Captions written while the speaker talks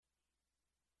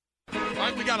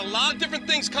right? We got a lot of different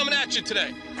things coming at you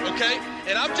today, okay?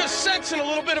 And I'm just sensing a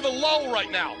little bit of a lull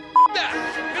right now.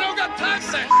 That. We don't got time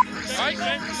for that. All right?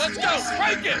 Let's go.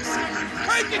 Crank it.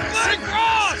 Crank it, Glenn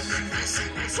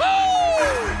Cross.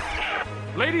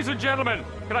 Woo! Ladies and gentlemen,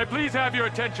 can I please have your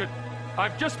attention?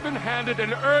 I've just been handed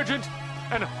an urgent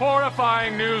and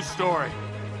horrifying news story.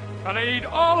 And I need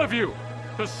all of you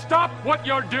to stop what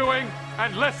you're doing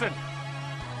and listen.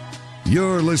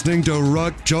 You're listening to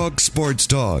Rock Chalk Sports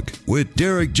Talk with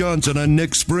Derek Johnson and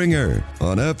Nick Springer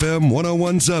on FM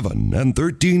 1017 and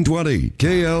 1320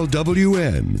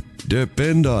 KLWN.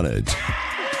 Depend on it.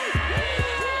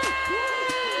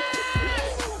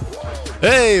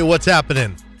 Hey, what's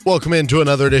happening? Welcome into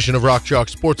another edition of Rock Chalk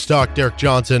Sports Talk. Derek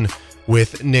Johnson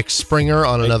with Nick Springer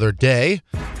on another day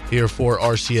here for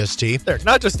RCST. Derek,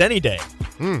 not just any day.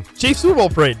 Chief Super Bowl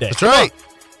Parade Day. That's right.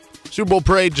 Super Bowl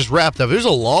Parade just wrapped up. It was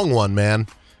a long one, man.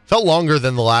 Felt longer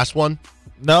than the last one.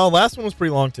 No, last one was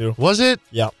pretty long, too. Was it?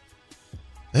 Yeah.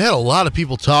 They had a lot of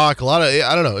people talk, I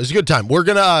don't know. It was a good time. We're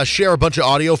going to share a bunch of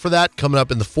audio for that coming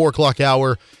up in the 4 o'clock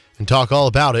hour and talk all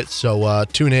about it. So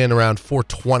tune in around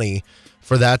 4:20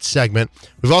 for that segment.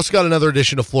 We've also got another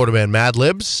edition of Florida Man Mad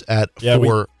Libs at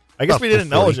 4. I guess we didn't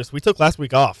acknowledge this. We took last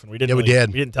week off, and we didn't. We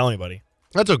did. We didn't tell anybody.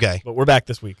 That's okay. But we're back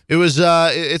this week. It was.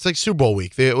 It's like Super Bowl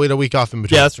week. We had a week off in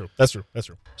between. Yeah, that's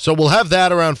true. So we'll have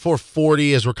that around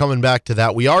 4:40 as we're coming back to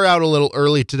that. We are out a little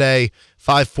early today,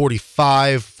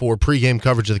 5:45 for pregame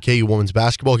coverage of the KU women's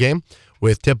basketball game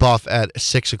with tip-off at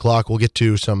 6 o'clock. We'll get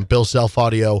to some Bill Self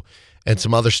audio and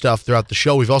some other stuff throughout the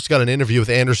show. We've also got an interview with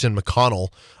Anderson McConnell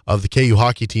of the KU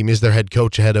hockey team. He's their head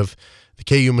coach ahead of the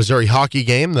KU Missouri hockey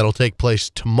game that'll take place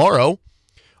tomorrow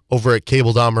over at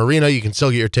Cable Dom Arena. You can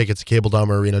still get your tickets at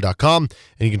cabledomarena.com,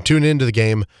 and you can tune into the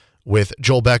game with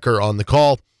Joel Becker on the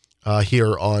call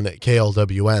here on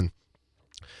KLWN.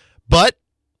 But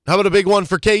how about a big one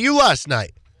for KU last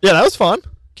night? Yeah, that was fun.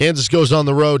 Kansas goes on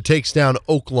the road, takes down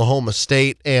Oklahoma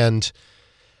State, and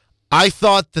I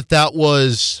thought that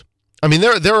was... I mean,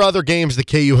 there are other games that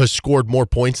KU has scored more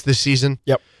points this season.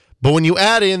 Yep. But when you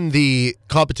add in the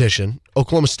competition,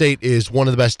 Oklahoma State is one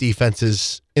of the best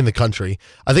defenses in the country.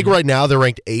 I think right now they're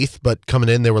ranked 8th, but coming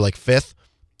in they were like 5th.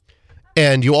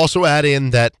 And you also add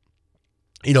in that,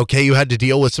 you know, KU had to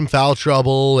deal with some foul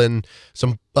trouble and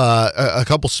some a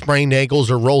couple sprained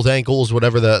ankles or rolled ankles,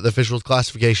 whatever the official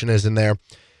classification is in there.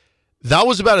 That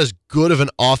was about as good of an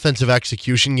offensive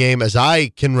execution game as I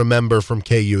can remember from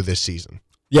KU this season.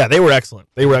 Yeah, they were excellent.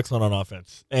 They were excellent on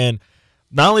offense. And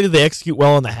not only did they execute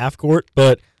well in the half court,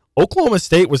 but Oklahoma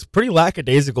State was pretty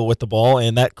lackadaisical with the ball,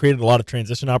 and that created a lot of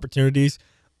transition opportunities.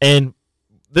 And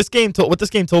what this game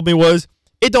told me was,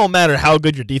 it don't matter how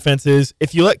good your defense is.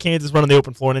 If you let Kansas run on the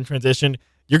open floor and in transition,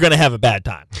 you're going to have a bad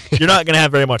time. You're not going to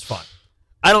have very much fun.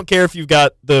 I don't care if you've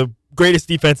got the greatest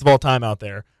defense of all time out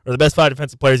there or the best 5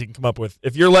 defensive players you can come up with.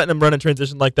 If you're letting them run in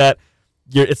transition like that,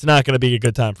 it's not going to be a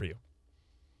good time for you.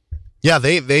 Yeah,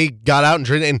 they got out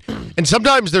and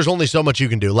sometimes there's only so much you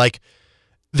can do. Like,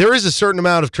 there is a certain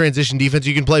amount of transition defense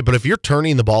you can play, but if you're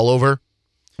turning the ball over,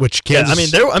 which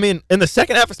Kansas... Yeah, I mean, in the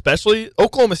second half especially,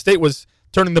 Oklahoma State was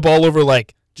turning the ball over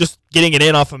like just getting it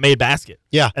in off a made basket.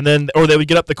 Yeah. And then, or they would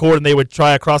get up the court and they would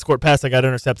try a cross-court pass that got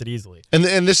intercepted easily. And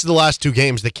this is the last 2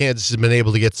 games that Kansas has been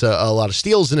able to get a lot of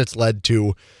steals, and it's led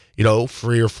to, you know,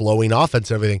 freer flowing offense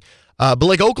and everything. But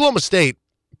like Oklahoma State,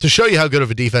 to show you how good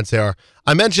of a defense they are,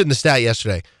 I mentioned the stat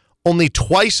yesterday. Only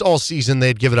twice all season they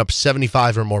had given up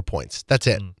 75 or more points. That's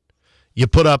it. You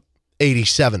put up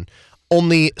 87.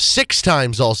 Only 6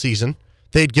 times all season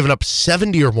they had given up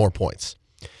 70 or more points.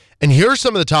 And here are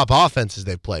some of the top offenses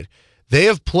they've played. They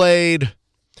have played,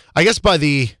 I guess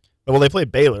they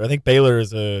played Baylor. I think Baylor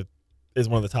is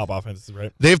one of the top offenses,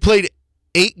 right? They've played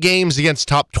 8 games against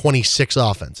top 26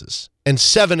 offenses and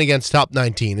 7 against top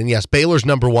 19. And yes, Baylor's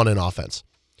number 1 in offense.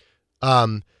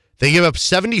 They give up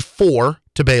 74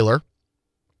 to Baylor.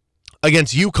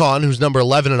 Against UConn, who's number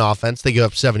 11 in offense, they give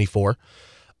up 74.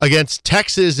 Against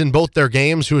Texas in both their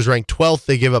games, who was ranked 12th,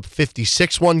 they give up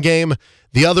 56 one game.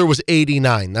 The other was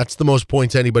 89. That's the most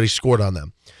points anybody scored on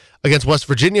them. Against West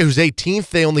Virginia, who's 18th,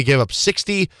 they only gave up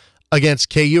 60. Against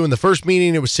KU in the first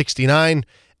meeting, it was 69.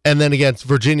 And then against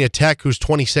Virginia Tech, who's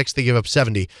 26th, they give up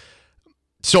 70.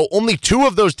 So only 2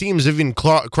 of those teams have even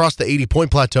crossed the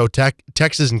 80-point plateau,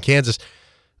 Texas and Kansas.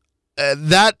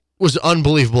 That was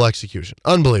unbelievable execution.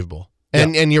 Unbelievable.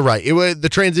 And you're right. The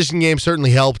transition game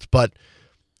certainly helped, but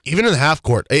even in the half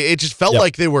court, it just felt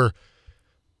like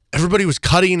everybody was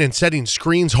cutting and setting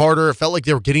screens harder. It felt like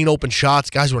they were getting open shots.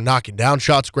 Guys were knocking down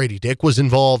shots. Grady Dick was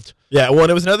involved. Yeah, well,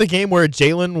 it was another game where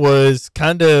Jalen was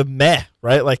kind of meh,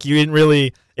 right? Like, you didn't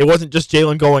really – it wasn't just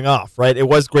Jalen going off, right? It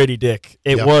was Grady Dick.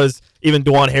 It was even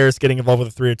DeJuan Harris getting involved with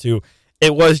a 3 or 2.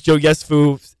 It was Joe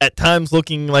Yesufu at times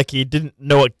looking like he didn't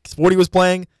know what sport he was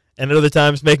playing, and at other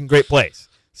times making great plays.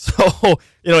 So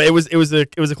it was a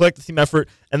collective team effort.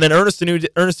 And then Ernest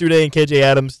Uday and KJ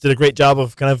Adams did a great job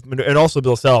of and also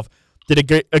Bill Self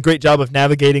did a great job of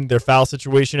navigating their foul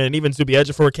situation. And even Zuby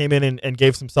Ejiofor came in and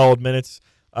gave some solid minutes.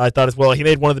 I thought as well. He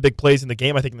made one of the big plays in the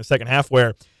game, I think, in the second half,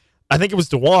 where I think it was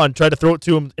DeJuan tried to throw it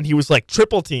to him, and he was like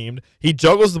triple teamed. He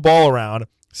juggles the ball around,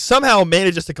 somehow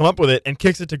manages to come up with it, and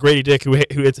kicks it to Grady Dick, who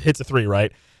hits a 3,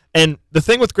 right? And the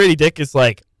thing with Grady Dick is,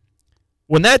 like,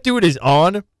 when that dude is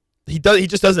on, he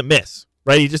just doesn't miss,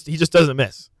 right? He just doesn't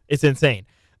miss. It's insane.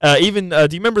 Do you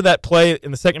remember that play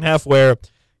in the second half where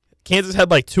Kansas had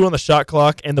like 2 on the shot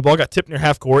clock and the ball got tipped near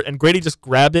half court and Grady just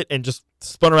grabbed it and just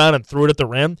spun around and threw it at the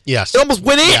rim? Yes. It almost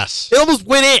went in. Yes. It almost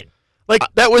went in. Like,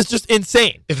 that was just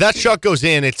insane. If that shot goes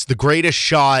in, it's the greatest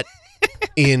shot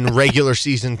in regular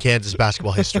season Kansas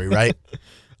basketball history, right?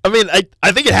 I mean,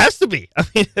 I think it has to be. I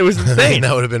mean, it was insane.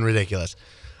 That would have been ridiculous.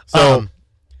 So,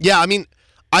 yeah, I mean,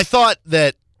 I thought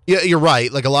that, yeah, you're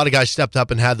right. Like, a lot of guys stepped up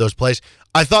and had those plays.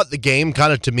 I thought the game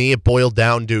kind of, to me, it boiled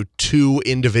down to 2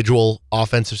 individual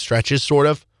offensive stretches, sort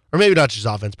of. Or maybe not just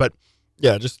offense, but...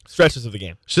 yeah, just stretches of the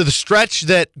game. So the stretch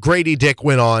that Grady Dick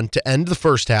went on to end the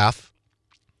first half,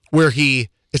 where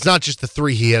it's not just the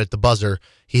 3 he had at the buzzer,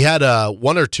 he had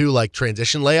 1 or 2, like,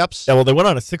 transition layups. Yeah, well, they went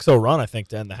on a 6-0 run, I think,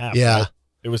 to end the half. Yeah. Right?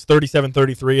 It was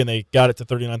 37-33, and they got it to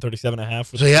 39-37 and a half.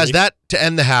 So he has that to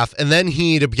end the half, and then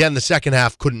he, to begin the second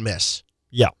half, couldn't miss.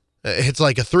 Yeah. It's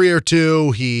like a 3 or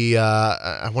 2. He,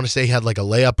 I want to say he had like a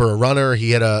layup or a runner.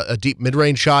 He had a deep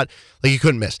mid-range shot. Like, he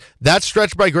couldn't miss. That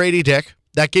stretch by Grady Dick,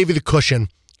 that gave you the cushion.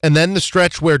 And then the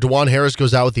stretch where DeJuan Harris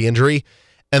goes out with the injury,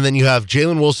 and then you have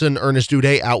Jalen Wilson, Ernest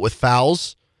Uday out with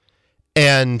fouls.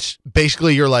 And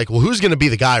basically you're like, well, who's going to be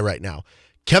the guy right now?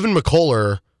 Kevin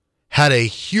McCullough had a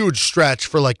huge stretch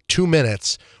for like 2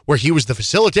 minutes where he was the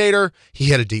facilitator. He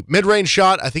had a deep mid-range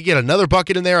shot. I think he had another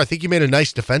bucket in there. I think he made a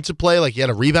nice defensive play. Like, he had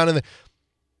a rebound in there.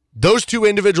 Those 2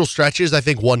 individual stretches, I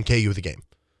think, won KU the game.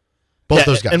 Both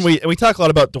those guys. And we talk a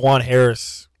lot about DeJuan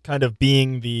Harris kind of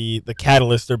being the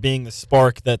catalyst or being the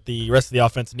spark that the rest of the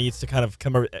offense needs to kind of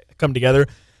come together.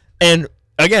 And,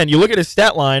 again, you look at his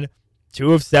stat line,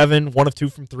 2 of 7, 1 of 2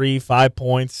 from 3, 5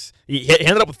 points. He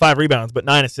ended up with 5 rebounds, but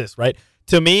 9 assists, right?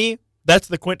 To me, that's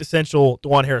the quintessential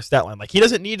DeJuan Harris stat line. Like, he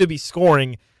doesn't need to be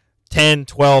scoring 10,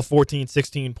 12, 14,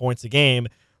 16 points a game,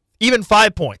 even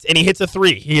 5 points, and he hits a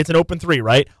 3. He hits an open 3,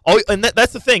 right? And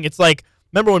that's the thing. It's like,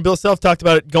 remember when Bill Self talked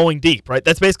about it going deep, right?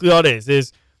 That's basically all it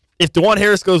is if DeJuan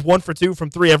Harris goes 1 for 2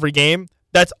 from 3 every game,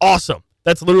 that's awesome.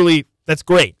 That's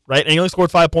great, right? And he only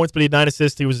scored 5 points, but he had 9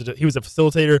 assists. He was a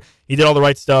facilitator. He did all the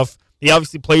right stuff. He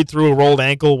obviously played through a rolled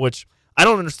ankle, which I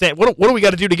don't understand. What do we got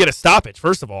to do to get a stoppage?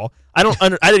 First of all, I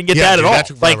didn't get that at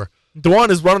all. Like, DeJuan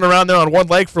is running around there on one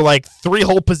leg for like 3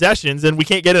 whole possessions, and we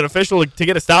can't get an official to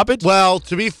get a stoppage? Well,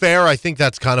 to be fair, I think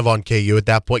that's kind of on KU at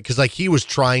that point, because like, he was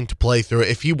trying to play through it.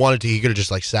 If he wanted to, he could have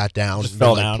just like sat down and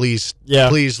fell been down. Like, please, Yeah.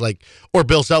 please, like, or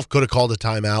Bill Self could have called a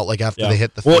timeout like after they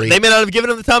hit the 3. Well, they may not have given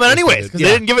him the timeout anyways, because Yeah.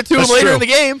 they didn't give it to him That's later true. in the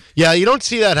game. Yeah, you don't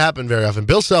see that happen very often.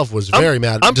 Bill Self was very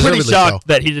mad. I'm pretty deservedly shocked so.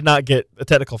 that he did not get a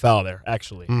technical foul there,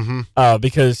 actually. Mm-hmm.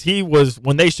 Because he was,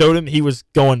 when they showed him, he was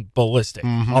going ballistic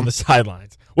Mm-hmm. on the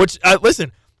sidelines. Which,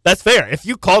 listen, that's fair. If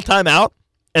you call timeout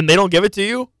and they don't give it to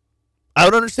you, I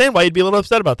would understand why you'd be a little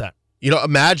upset about that. You know,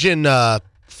 imagine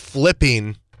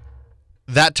flipping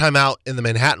that timeout in the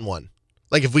Manhattan one.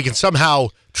 Like, if we can somehow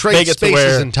trade Make it to spaces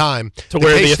where- in time. To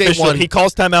where the K-State official, one, he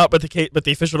calls timeout, but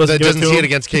the official doesn't that give doesn't it to see him. it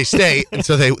against K-State, and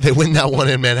so they win that one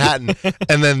in Manhattan.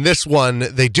 And then this one,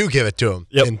 they do give it to him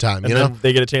in time, and you know? then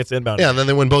they get a chance to inbound. Yeah, and then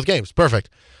they win both games. Perfect.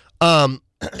 I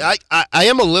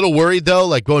am a little worried, though,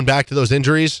 like going back to those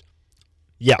injuries.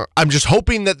 Yeah. I'm just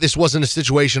hoping that this wasn't a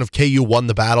situation of KU won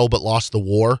the battle but lost the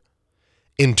war,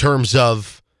 in terms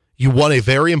of you won a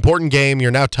very important game.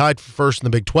 You're now tied for first in the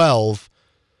Big 12,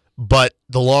 but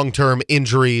the long-term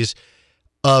injuries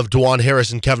of DeJuan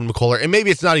Harris and Kevin McCullough, and maybe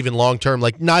it's not even long-term,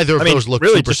 like neither of those look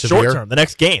really super just severe. short-term, the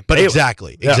next game. But Baylor.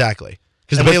 exactly. Yeah. Because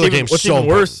the And Baylor game's what's so even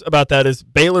important. worse about that is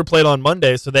Baylor played on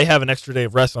Monday, so they have an extra day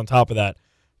of rest on top of that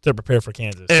to prepare for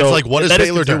Kansas. And so it's like, what does that is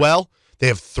Baylor do concerning. well? They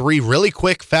have 3 really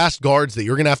quick, fast guards that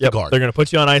you're going to have to guard. They're going to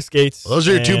put you on ice skates. Those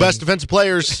are your 2 and- best defensive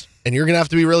players, and you're going to have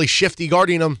to be really shifty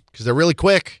guarding them because they're really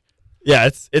quick. Yeah,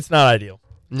 it's not ideal.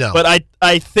 No. But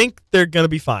I think they're going to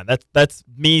be fine. That's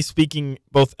me speaking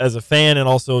both as a fan and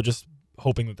also just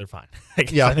hoping that they're fine.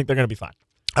 Yeah. I think they're going to be fine.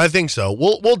 I think so.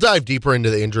 We'll dive deeper into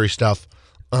the injury stuff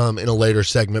in a later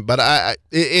segment, but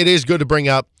it is good to bring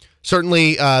up.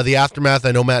 Certainly the aftermath.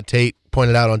 I know Matt Tate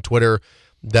pointed out on Twitter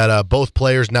that both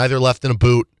players, neither left in a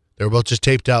boot. They were both just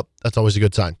taped up. That's always a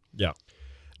good sign. Yeah.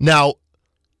 Now,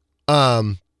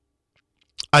 I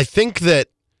think that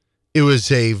it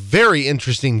was a very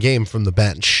interesting game from the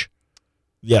bench.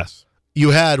 Yes.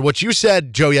 You had what you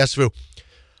said, Joe Yesufu.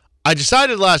 I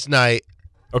decided last night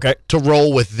Okay. to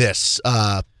roll with this.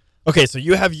 Okay, so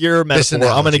you have your metaphor. I'm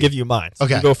going analogy. to give you mine. So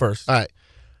Okay. you go first. All right.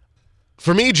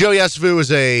 For me, Joe Yesufu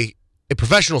is a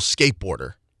professional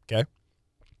skateboarder. Okay.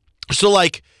 So,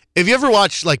 like, if you ever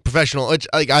watch, like, professional, which,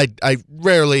 like, I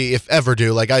rarely, if ever,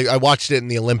 do. Like, I watched it in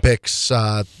the Olympics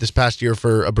this past year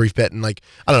for a brief bit, and, like,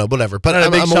 I don't know, whatever. But Not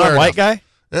a big I'm Shaun aware White enough.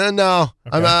 guy? No,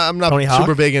 Okay. I'm not Tony Hawk?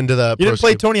 super big into the You pro didn't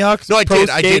play skate. Tony Hawk's No, I Pro did.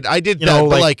 Skate, I did you that, know,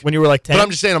 but, like, like, when you were like 10? But I'm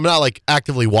just saying I'm not, like,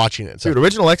 actively watching it. So. Dude,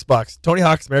 original Xbox, Tony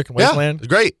Hawk's American Yeah, Wasteland. it's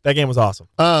great. That game was awesome.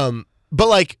 But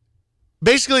like,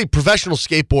 basically, professional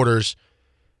skateboarders,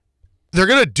 they're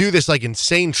gonna do this like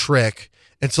insane trick.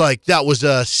 It's like that was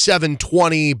a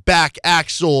 720 back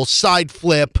axle side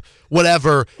flip,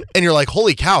 whatever, and you're like,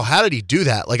 holy cow, how did he do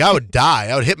that? Like, I would die.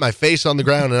 I would hit my face on the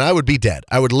ground, and I would be dead.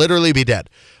 I would literally be dead.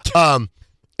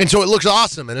 And so it looks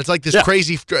awesome, and it's like this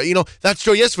crazy, that's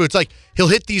Joe Yesufu. It's like he'll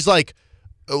hit these like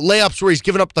layups where he's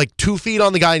giving up like 2 feet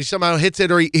on the guy and he somehow hits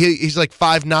it, or he's like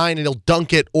 5'9" and he'll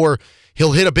dunk it, or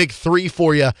he'll hit a big three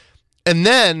for you. And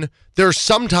then there's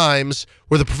some times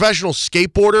where the professional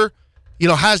skateboarder,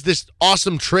 has this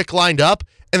awesome trick lined up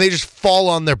and they just fall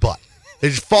on their butt. They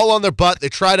just fall on their butt. They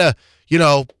try to,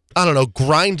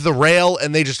 grind the rail,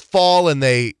 and they just fall, and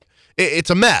it's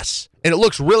a mess and it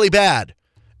looks really bad.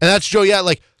 And that's Joe. Yeah.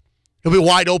 Like, he'll be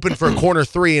wide open for a corner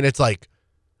three, and it's like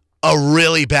a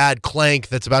really bad clank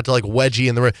that's about to like wedgie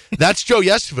in the rim. That's Joe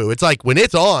Yesufu. It's like when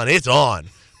it's on, it's on.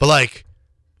 But like,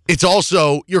 it's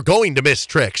also, you're going to miss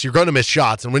tricks. You're going to miss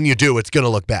shots. And when you do, it's going to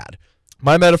look bad.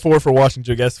 My metaphor for watching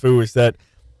Joe Yesufu is that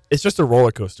it's just a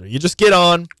roller coaster. You just get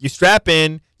on, you strap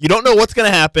in, you don't know what's going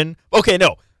to happen. Okay,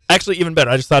 no. Actually, even better.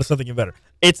 I just thought of something even better.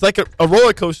 It's like a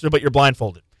roller coaster, but you're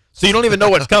blindfolded. So you don't even know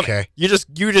what's coming. Okay. You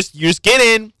just get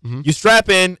in, you strap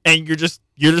in, and you're just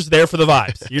there for the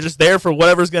vibes. You're just there for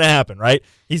whatever's going to happen, right?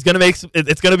 He's going to make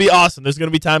it's going to be awesome. There's going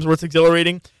to be times where it's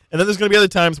exhilarating, and then there's going to be other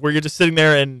times where you're just sitting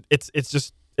there and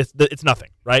it's nothing,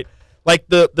 right? Like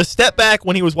the step back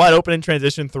when he was wide open in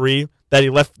transition 3 that he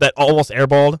left, that almost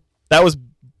airballed. That was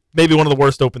maybe one of the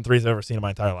worst open threes I've ever seen in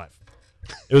my entire life.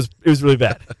 It was really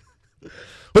bad.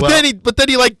 But then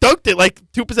he like dunked it like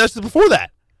 2 possessions before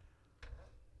that.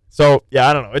 So yeah,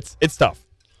 I don't know. It's tough.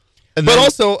 But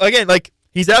also, again, like,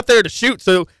 he's out there to shoot.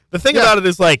 So the thing about it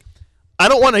is, like, I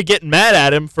don't want to get mad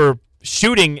at him for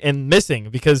shooting and missing,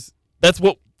 because that's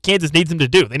what Kansas needs him to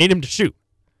do. They need him to shoot.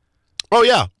 Oh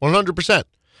yeah, 100%.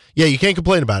 Yeah, you can't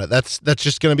complain about it. That's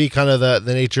just going to be kind of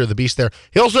the nature of the beast there.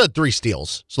 He also had 3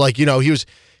 steals. So like, he was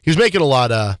making a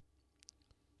lot of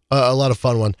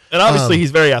fun one. And obviously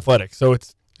he's very athletic, so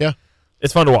it's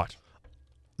fun to watch.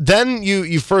 Then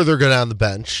you further go down the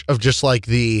bench of just like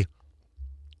the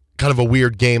kind of a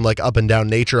weird game, like up and down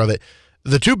nature of it.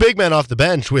 The 2 big men off the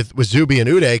bench with Zuby and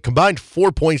Uday combined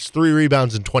 4 points, 3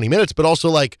 rebounds in 20 minutes, but also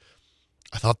like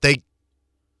I thought they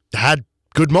had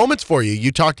good moments for you.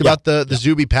 You talked about the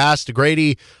Zuby pass to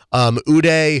Grady.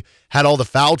 Uday had all the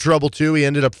foul trouble too. He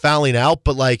ended up fouling out,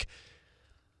 but like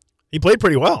he played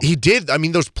pretty well. He did. I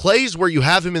mean, those plays where you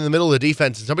have him in the middle of the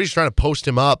defense and somebody's trying to post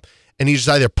him up and he just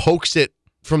either pokes it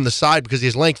from the side because of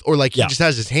his length, or like he just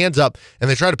has his hands up and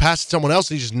they try to pass it to someone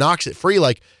else and he just knocks it free.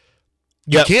 Like,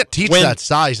 you can't teach that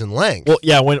size and length. Well,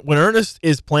 yeah, when Ernest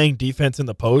is playing defense in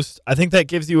the post, I think that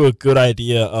gives you a good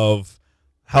idea of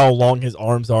how long his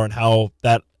arms are and how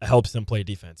that helps him play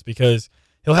defense, because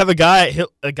he'll have a guy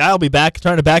will be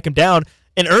trying to back him down,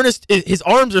 and Ernest, his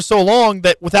arms are so long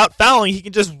that without fouling, he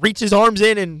can just reach his arms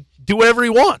in and do whatever he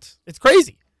wants. It's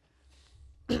crazy.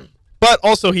 But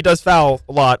also he does foul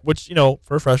a lot, which,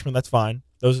 for a freshman, that's fine.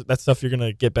 That's stuff you're going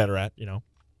to get better at,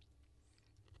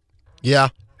 Yeah.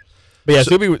 But yeah,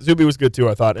 Zuby was good too,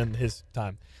 I thought, in his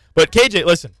time. But KJ,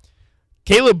 listen,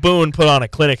 Caleb Boone put on a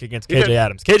clinic against KJ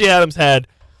Adams. KJ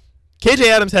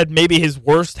Adams had maybe his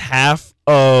worst half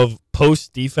of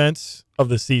post defense of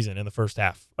the season in the first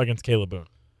half against Caleb Boone.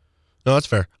 No, that's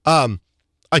fair.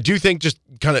 I do think, just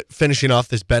kind of finishing off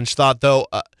this bench thought, though,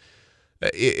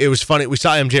 it was funny. We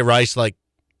saw MJ Rice, like,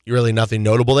 really nothing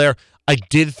notable there. I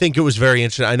did think it was very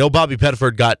interesting. I know Bobby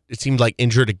Pettiford it seemed like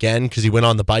injured again because he went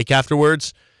on the bike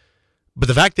afterwards. But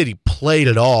the fact that he played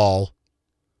at all,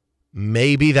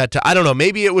 maybe I don't know.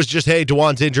 Maybe it was just, hey,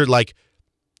 DeJuan's injured. Like,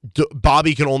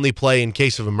 Bobby can only play in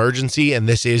case of emergency, and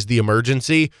this is the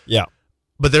emergency. Yeah.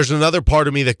 But there's another part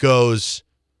of me that goes,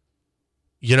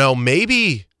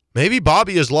 maybe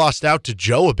Bobby has lost out to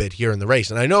Joe a bit here in the race.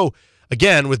 And I know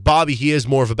again, with Bobby, he is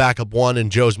more of a backup 1,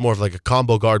 and Joe's more of like a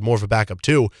combo guard, more of a backup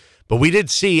 2. But we did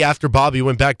see after Bobby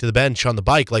went back to the bench on the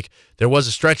bike, like there was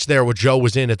a stretch there where Joe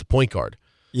was in at the point guard.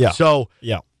 Yeah. So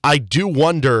yeah. I do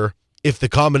wonder if the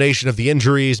combination of the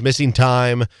injuries, missing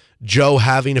time, Joe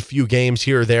having a few games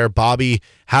here or there, Bobby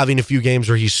having a few games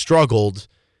where he struggled,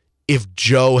 if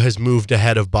Joe has moved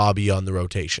ahead of Bobby on the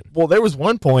rotation. Well, there was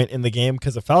one point in the game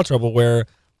because of foul trouble where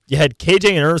you had KJ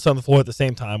and Ernest on the floor at the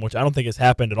same time, which I don't think has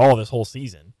happened at all this whole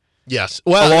season. Yes.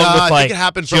 Well, Along with, I like, think it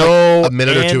happened for Joe like a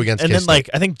minute or two against And K-State. then, like,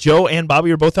 I think Joe and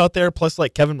Bobby were both out there, plus,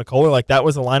 like, Kevin McCullough. Like, that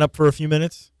was a lineup for a few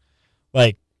minutes.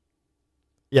 Like,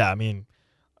 yeah, I mean,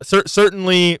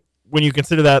 certainly when you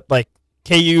consider that, like,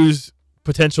 KU's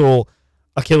potential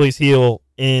Achilles heel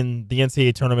in the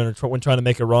NCAA tournament or when trying to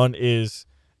make a run is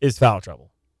foul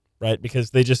trouble, right?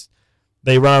 Because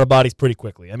they run out of bodies pretty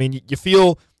quickly. I mean, you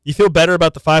feel better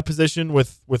about the 5 position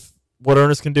with what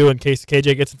Ernest can do in case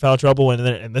KJ gets in foul trouble, and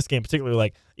then in this game particularly,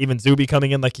 like even Zuby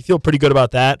coming in, like you feel pretty good about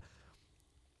that.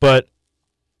 But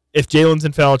if Jalen's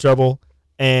in foul trouble,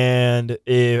 or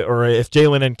if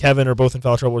Jalen and Kevin are both in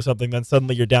foul trouble or something, then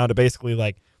suddenly you're down to basically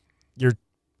like your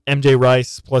MJ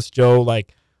Rice plus Joe.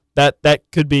 Like that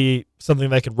could be something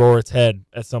that could roar its head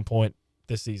at some point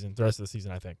this season, the rest of the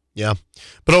season, I think. Yeah.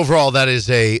 But overall, that is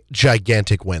a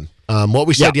gigantic win. What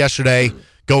we said yesterday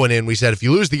going in, we said if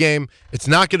you lose the game, it's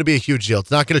not going to be a huge deal.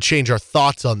 It's not going to change our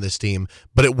thoughts on this team,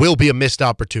 but it will be a missed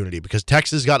opportunity because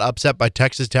Texas got upset by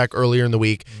Texas Tech earlier in the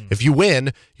week. If you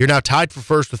win, you're now tied for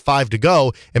first with 5 to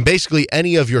go, and basically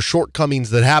any of your shortcomings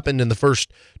that happened in the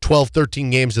first 12,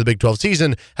 13 games of the Big 12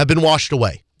 season have been washed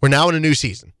away. We're now in a new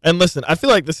season. And listen, I feel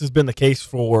like this has been the case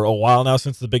for a while now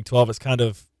since the Big 12 has kind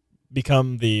of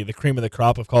become the cream of the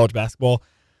crop of college basketball.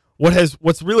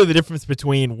 What's really the difference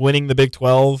between winning the Big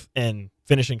 12 and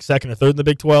finishing second or third in the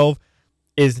Big 12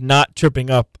 is not tripping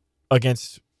up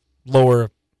against the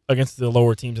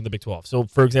lower teams in the Big 12. So,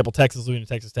 for example, Texas losing to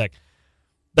Texas Tech,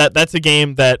 that's a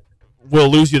game that will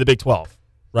lose you the Big 12,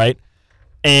 right?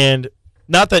 And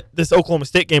not that this Oklahoma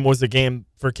State game was the game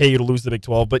for KU to lose the Big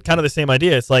 12, but kind of the same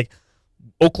idea. It's like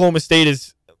Oklahoma State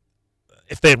is,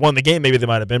 if they had won the game, maybe they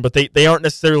might have been, but they aren't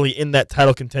necessarily in that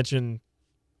title contention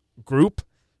group.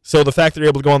 So the fact that you're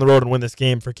able to go on the road and win this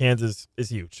game for Kansas is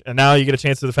huge. And now you get a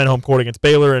chance to defend home court against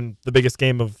Baylor in the biggest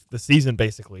game of the season,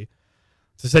 basically,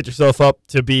 to set yourself up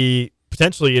to be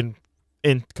potentially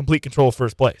in complete control of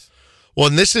first place. Well,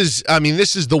 and this is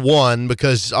the one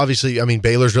because obviously,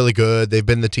 Baylor's really good. They've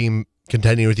been the team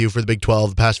contending with you for the Big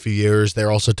 12 the past few years.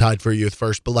 They're also tied for you with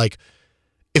first. But, like,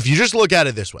 if you just look at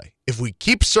it this way, if we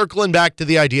keep circling back to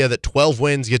the idea that 12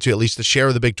 wins gets you at least a share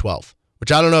of the Big 12,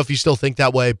 which I don't know if you still think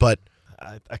that way, but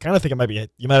I kind of think it might be.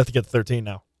 You might have to get to 13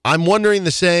 now. I'm wondering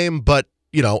the same, but,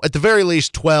 at the very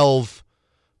least, 12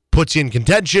 puts you in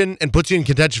contention and puts you in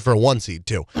contention for a 1 seed,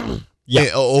 too. Yeah.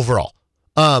 Overall.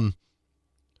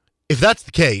 If that's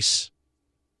the case,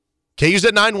 KU's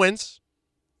at 9 wins.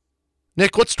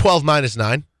 Nick, what's 12 minus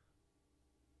 9?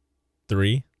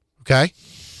 3. Okay.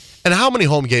 And how many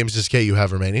home games does KU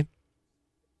have remaining?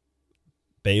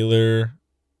 Baylor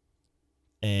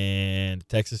and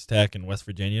Texas Tech and West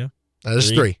Virginia. That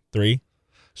is 3. 3.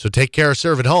 So take care of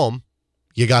serve at home.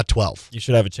 You got 12. You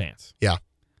should have a chance. Yeah.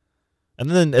 And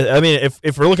then,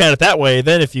 if we're looking at it that way,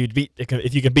 then if you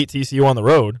can beat TCU on the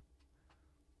road,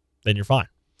 then you're fine.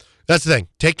 That's the thing.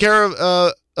 Take care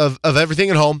of everything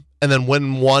at home, and then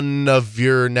win one of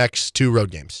your next 2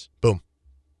 road games. Boom.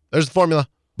 There's the formula.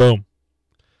 Boom.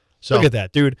 So look at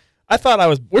that, dude.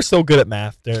 We're so good at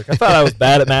math, Derek. I thought I was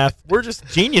bad at math. We're just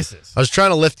geniuses. I was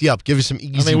trying to lift you up, give you some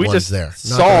easy we ones just there.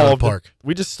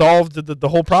 We just solved the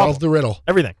whole problem. Solved the riddle.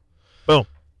 Everything. Boom.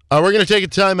 We're going to take a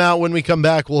timeout. When we come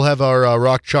back, we'll have our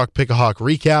Rock Chalk Pick a Hawk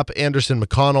recap. Anderson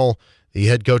McConnell, the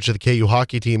head coach of the KU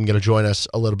hockey team, going to join us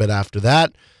a little bit after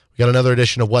that. We got another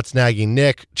edition of What's Nagging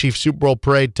Nick, Chief Super Bowl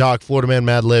Parade Talk, Florida Man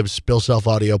Mad Libs, Bill Self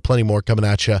Audio, plenty more coming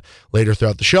at you later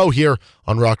throughout the show here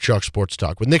on Rock Chalk Sports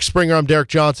Talk. With Nick Springer, I'm Derek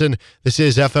Johnson. This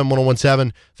is FM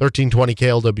 1017, 1320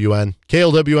 KLWN,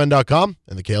 KLWN.com,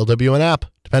 and the KLWN app.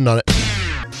 Depend on it.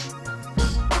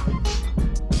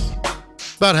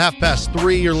 About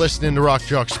 3:30, you're listening to Rock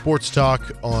Chalk Sports Talk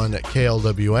on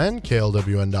KLWN,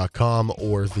 KLWN.com,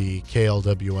 or the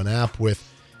KLWN app with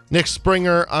Nick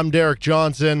Springer. I'm Derek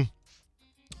Johnson,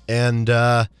 and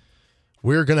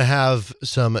we're going to have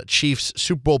some Chiefs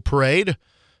Super Bowl Parade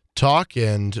talk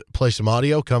and play some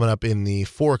audio coming up in the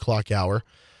 4 o'clock hour.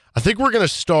 I think we'll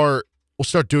start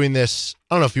doing this.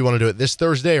 I don't know if you want to do it this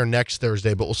Thursday or next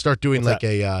Thursday, but we'll start doing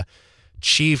a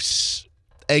Chiefs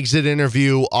exit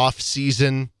interview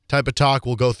off-season type of talk.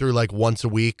 We'll go through like once a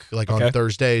week, like on Okay.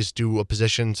 Thursdays, do a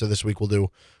position. So this week we'll do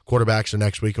quarterbacks, or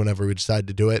next week whenever we decide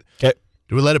to do it. Okay.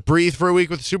 Do we let it breathe for a week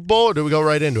with the Super Bowl, or do we go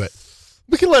right into it?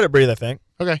 We can let it breathe, I think,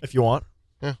 Okay. if you want.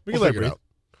 Yeah, We we'll can let it figure it breathe. out.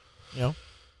 You know,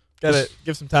 gotta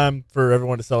give some time for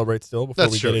everyone to celebrate still before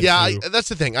That's we true. get Yeah, into. that's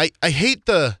the thing. I hate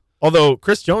the Although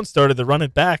Chris Jones started the run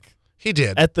it back he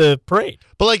did, at the parade.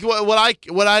 but like what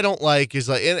I don't like is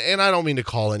like, and I don't mean to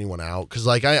call anyone out because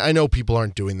like I know people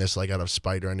aren't doing this like out of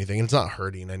spite or anything, and it's not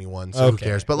hurting anyone, so who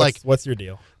cares? But like, what's your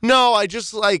deal? no, I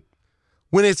just like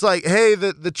when it's like, hey,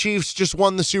 the Chiefs just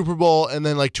won the Super Bowl, and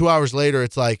then like 2 hours later,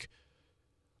 it's like,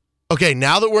 okay,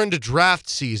 now that we're into draft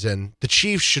season, the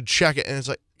Chiefs should check it, and it's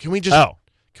like, can we just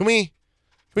can we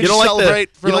You just don't like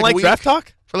celebrate for you don't like like a week? draft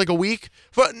talk? For like a week?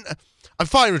 I'm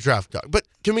fine with draft talk, but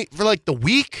can we for like the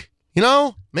week? You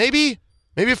know, maybe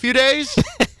a few days,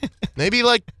 maybe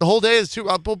like the whole day is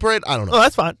Super Bowl parade. I don't know. Oh,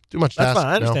 that's fine. Too much. That's task, fine. I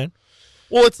no? understand.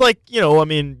 Well, it's like, I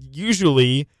mean,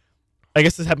 usually, I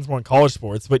guess this happens more in college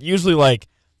sports, but usually, like,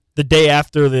 the day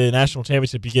after the national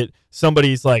championship, you get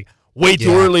somebody's like, way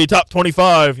too early, top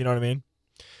 25, you know what I mean?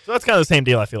 So that's kind of the same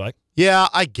deal, I feel like. Yeah,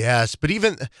 I guess. But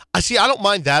even, I don't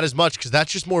mind that as much because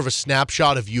that's just more of a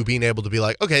snapshot of you being able to be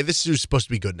like, okay, this is supposed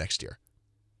to be good next year.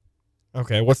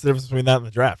 Okay, what's the difference between that and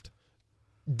the draft?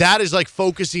 That is like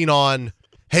focusing on,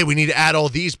 hey, we need to add all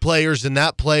these players and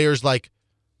that players. Like,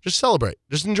 just celebrate,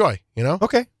 just enjoy. You know?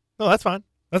 Okay, no, that's fine.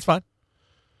 That's fine.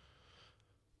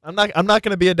 I'm not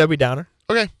going to be a Debbie Downer.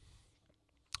 Okay.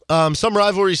 Some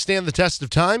rivalries stand the test of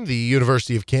time. The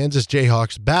University of Kansas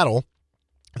Jayhawks battle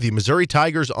the Missouri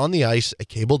Tigers on the ice at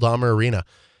Cable Dahmer Arena.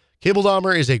 Cable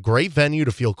Dahmer is a great venue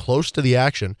to feel close to the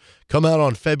action. Come out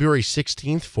on February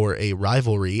 16th for a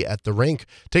rivalry at the rink.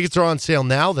 Tickets are on sale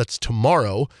now. That's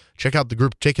tomorrow. Check out the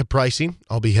group ticket pricing.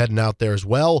 I'll be heading out there as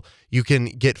well. You can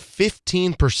get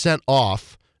 15%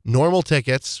 off normal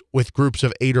tickets with groups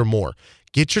of 8 or more.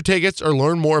 Get your tickets or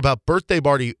learn more about birthday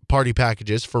party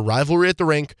packages for rivalry at the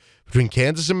rink between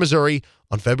Kansas and Missouri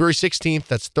on February 16th.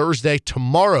 That's Thursday,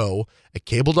 tomorrow at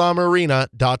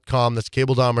CableDahmerArena.com. That's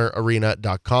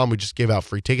CableDahmerArena.com. We just gave out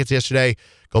free tickets yesterday.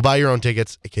 Go buy your own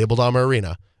tickets at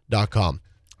CableDahmerArena.com.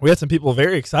 We had some people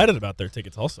very excited about their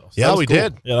tickets also. So Yeah, that was we cool.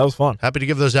 did. Yeah, that was fun. Happy to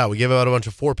give those out. We gave out a bunch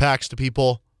of 4-packs to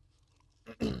people.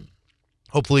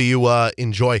 Hopefully you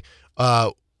enjoy.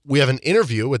 We have an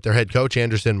interview with their head coach,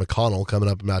 Anderson McConnell, coming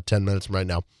up in about 10 minutes from right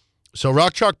now. So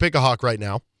Rock Chalk Pick a Hawk right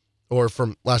now, or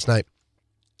from last night.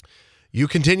 You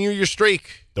continue your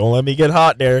streak. Don't let me get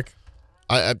hot, Derek.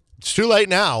 It's too late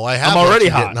now. I'm already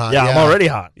hot. Yeah, I'm already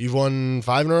hot. You've won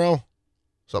 5 in a row?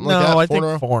 Something No, like that? I 4 in a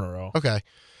row? think 4 in a row. Okay.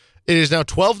 It is now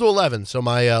 12-11, so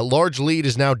my large lead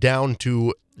is now down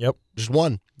to just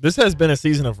 1. This has been a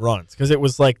season of runs because it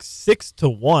was like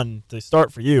 6-1 to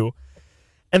start for you.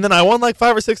 And then I won like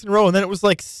 5 or 6 in a row, and then it was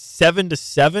like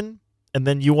 7-7, and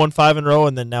then you won 5 in a row,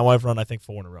 and then now I've run, I think,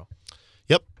 4 in a row.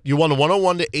 Yep. You won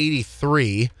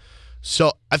 101-83.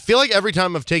 So I feel like every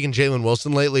time I've taken Jalen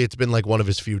Wilson lately, it's been like one of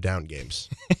his few down games.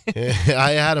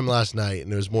 I had him last night,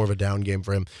 and it was more of a down game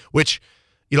for him, which,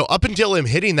 up until him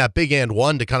hitting that big and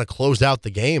one to kind of close out the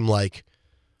game, like,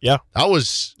 yeah, that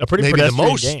was a pretty maybe the pedestrian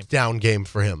most game. down game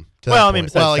for him. Well, I mean, I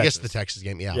Texas. guess the Texas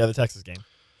game, yeah. Yeah, the Texas game.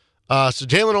 So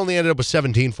Jalen only ended up with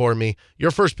 17 for me. Your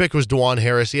first pick was DeJuan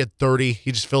Harris. He had 30.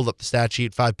 He just filled up the stat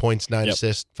sheet, 5 points, 9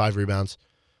 assists, 5 rebounds.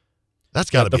 That's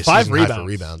got to be a season high for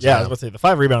rebounds. Yeah, I was about to say, the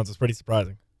 5 rebounds is pretty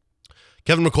surprising.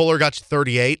 Kevin McCullough got you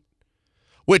 38,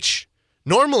 which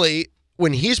normally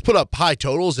when he's put up high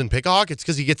totals in Pick-a-Hawk, it's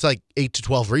because he gets like 8 to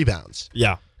 12 rebounds.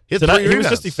 Yeah. He had So 3 he was rebounds.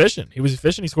 just efficient. He was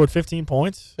efficient. He scored 15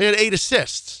 points, He had 8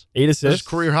 assists. 8 That's his assists.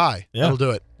 career high. Yeah. That'll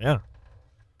do it. Yeah,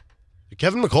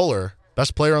 Kevin McCullough,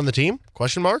 best player on the team?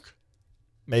 Question mark?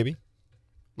 maybe.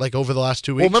 Like over the last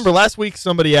 2 weeks? Well, remember last week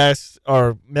somebody asked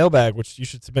our mailbag, which you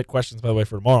should submit questions, by the way,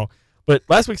 for tomorrow. But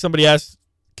last week somebody asked,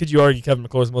 could you argue Kevin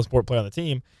McCullough is the most important player on the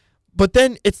team? But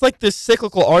then it's like this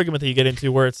cyclical argument that you get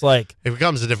into where it's like, It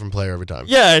becomes a different player every time.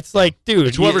 yeah, it's like, dude,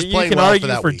 It's whoever's you playing can well for argue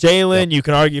that for week. Jalen, Yep. you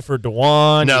can argue for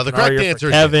DeJuan, No, you the can correct argue answer for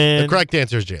is Jalen. Kevin, The correct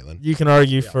answer is Jalen. you can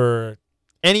argue for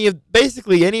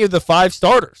basically any of the 5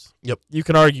 starters. Yep. You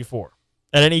can argue for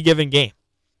at any given game.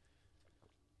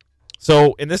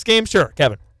 So in this game, sure,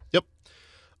 Kevin. Yep.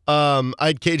 I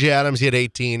had KJ Adams. He had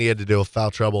 18. He had to deal with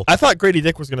foul trouble. I thought Grady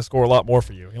Dick was going to score a lot more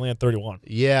for you. He only had 31.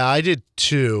 Yeah, I did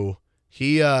too.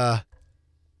 He had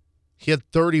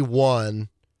 31,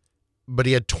 but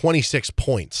he had 26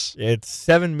 points. It's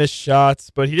 7 missed shots,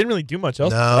 but he didn't really do much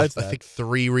else No, besides I that. think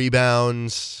 3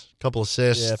 rebounds, a couple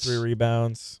assists. Yeah, 3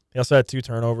 rebounds. He also had 2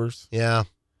 turnovers. Yeah.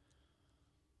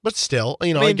 But still,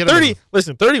 I I mean, get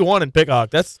 31 in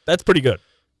Pick-a-Hawk, that's pretty good.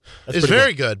 That's It's pretty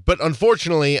very good. But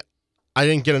unfortunately, I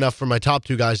didn't get enough from my top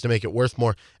two guys to make it worth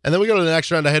more. And then we go to the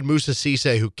next round. I had Musa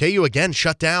Cisse, who KU again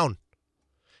shut down.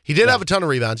 He did have a ton of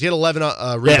rebounds. He had 11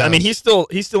 rebounds. Yeah, I mean, he still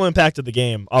impacted the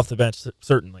game off the bench,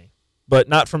 certainly, but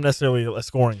not from necessarily a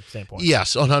scoring standpoint.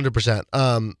 Yes, 100%.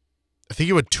 I think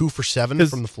he went 2 for 7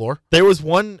 from the floor. There was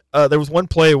one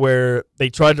play where they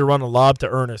tried to run a lob to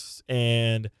Ernest,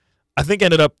 and I think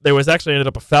ended up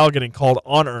a foul getting called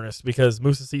on Ernest because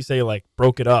Musa Cisse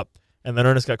broke it up, and then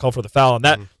Ernest got called for the foul, and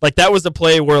that that was the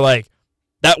play where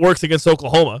that works against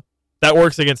Oklahoma, that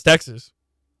works against Texas,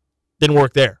 didn't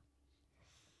work there.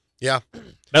 Yeah,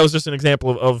 that was just an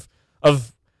example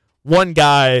of one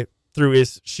guy through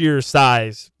his sheer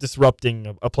size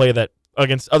disrupting a play that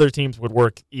against other teams would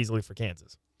work easily for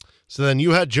Kansas. So then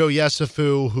you had Joe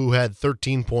Yesufu, who had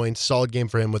 13 points. Solid game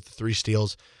for him with the 3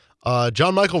 steals.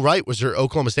 John Michael Wright was your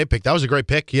Oklahoma State pick. That was a great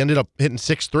pick. He ended up hitting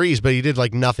 6 threes, but he did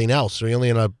nothing else, so he only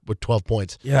ended up with 12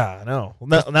 points. Yeah, I know.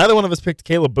 Well, neither one of us picked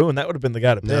Caleb Boone. That would have been the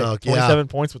guy to pick. No, 27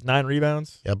 points with 9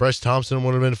 rebounds. Yeah, Bryce Thompson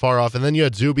would have been far off. And then you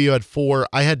had Zuby, who had 4.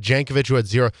 I had Jankovic, who had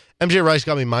 0. MJ Rice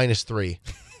got me -3.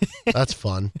 That's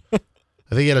fun. I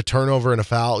think he had a turnover and a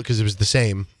foul because it was the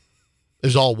same. It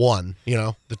was all one,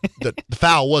 The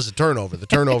foul was a turnover. The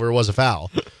turnover was a foul.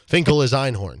 Finkel is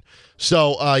Einhorn.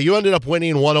 So you ended up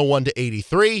winning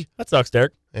 101-83. That sucks,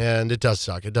 Derek. And it does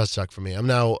suck. It does suck for me. I'm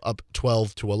now up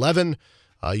 12-11.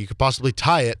 You could possibly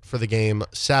tie it for the game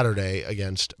Saturday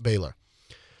against Baylor.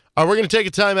 We're going to take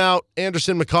a timeout.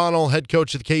 Anderson McConnell, head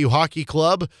coach of the KU Hockey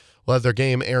Club, will have their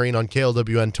game airing on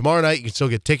KLWN tomorrow night. You can still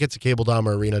get tickets at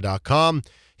CableDommerArena.com.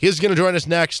 He is going to join us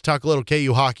next, talk a little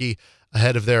KU hockey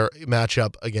ahead of their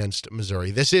matchup against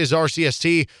Missouri. This is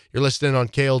RCST. You're listening on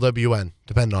KLWN.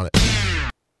 Depend on it.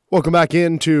 Welcome back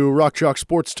into Rock Chalk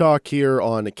Sports Talk here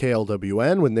on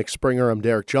KLWN with Nick Springer. I'm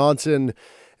Derek Johnson,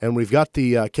 and we've got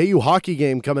the KU hockey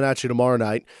game coming at you tomorrow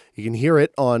night. You can hear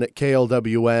it on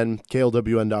KLWN,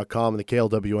 KLWN.com, and the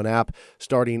KLWN app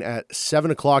starting at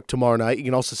 7 o'clock tomorrow night. You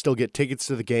can also still get tickets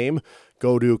to the game.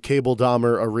 Go to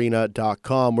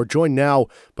CableDommerArena.com. We're joined now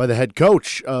by the head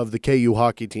coach of the KU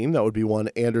hockey team. That would be one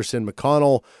Anderson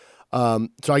McConnell.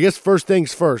 So I guess first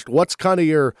things first, what's kind of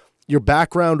your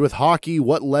background with hockey?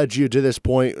 What led you to this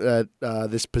point at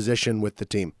this position with the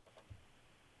team?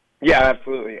 Yeah,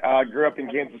 absolutely. I grew up in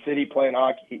Kansas City playing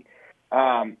hockey.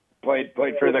 Played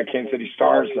for the Kansas City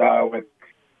Stars with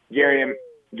Gary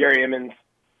Emmons.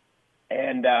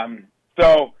 And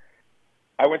so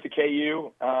I went to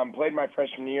KU, played my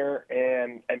freshman year,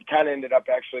 and kind of ended up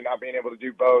actually not being able to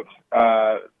do both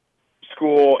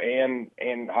school and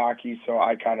hockey. So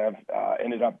I kind of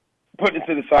ended up putting it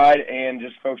to the side and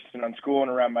just focusing on school. And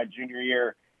around my junior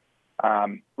year,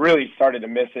 really started to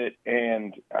miss it.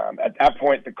 And at that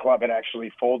point, the club had actually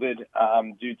folded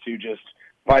due to just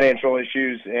financial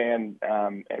issues and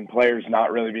players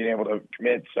not really being able to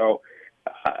commit. So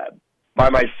by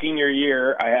my senior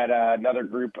year, I had another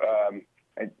group.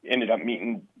 I ended up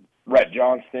meeting Rhett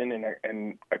Johnston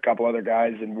and a couple other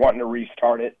guys and wanting to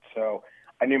restart it. So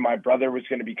I knew my brother was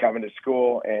going to be coming to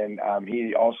school, and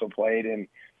he also played, and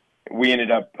we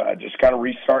ended up just kind of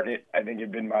restarting it. I think it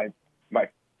had been my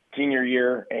senior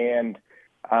year, and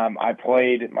I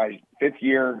played my 5th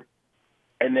year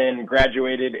and then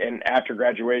graduated. And after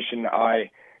graduation,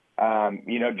 I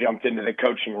jumped into the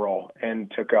coaching role and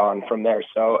took on from there.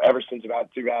 So ever since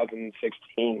about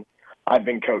 2016, I've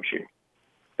been coaching.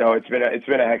 So it's been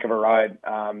a heck of a ride,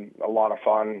 a lot of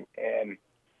fun, and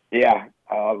yeah,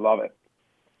 I love it.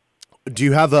 Do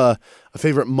you have a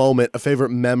favorite moment, a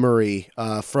favorite memory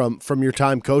from your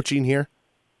time coaching here?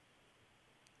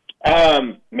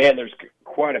 Man, there's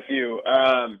quite a few.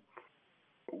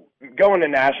 Going to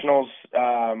nationals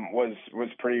was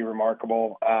pretty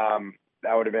remarkable.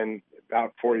 That would have been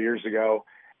about 4 years ago,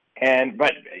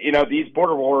 but these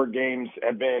Border War games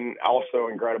have been also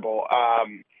incredible.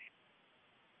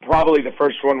 Probably the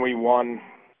first one we won,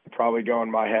 probably go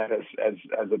in my head as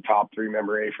a top 3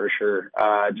 memory for sure.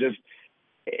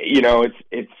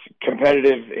 It's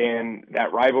competitive and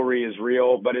that rivalry is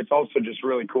real, but it's also just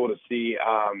really cool to see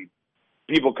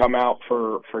people come out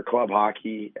for club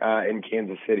hockey in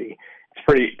Kansas City. It's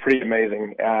pretty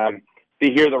amazing. To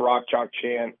hear the Rock Chalk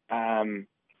chant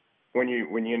when you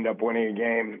end up winning a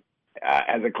game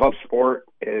as a club sport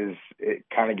it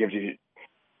kind of gives you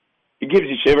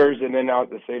shivers, and then at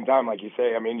the same time, like you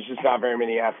say, I mean, it's just not very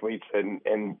many athletes and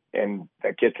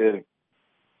that get to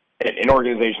in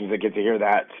organizations that get to hear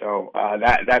that. So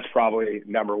that's probably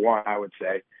number one, I would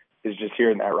say, is just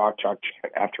hearing that Rock Chalk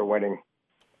chant after winning.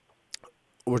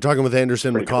 We're talking with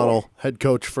Anderson Pretty McConnell, cool. head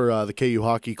coach for the KU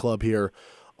Hockey Club here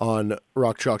on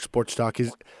Rock Chalk Sports Talk.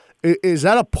 Is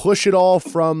that a push at all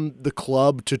from the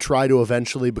club to try to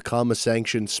eventually become a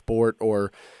sanctioned sport,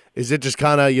 or is it just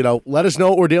kind of, let us know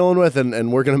what we're dealing with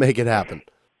and we're going to make it happen?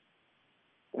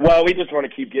 Well, we just want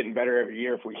to keep getting better every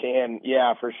year if we can.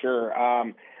 Yeah, for sure.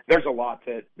 There's a lot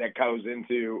that goes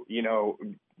into,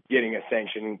 getting a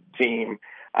sanctioned team.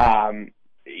 A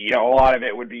lot of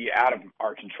it would be out of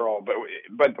our control,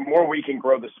 but the more we can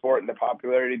grow the sport and the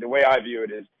popularity, the way I view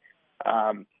it is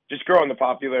just growing the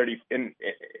popularity in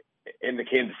the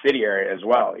Kansas City area as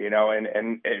well,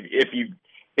 and if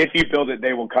you build it,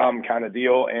 they will come kind of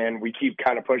deal, and we keep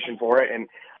kind of pushing for it. And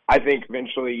I think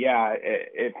eventually, yeah,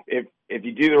 if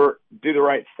you do the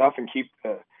right stuff and keep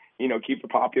the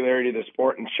popularity of the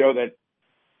sport and show that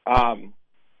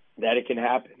that it can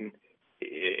happen,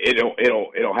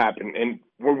 it'll happen. And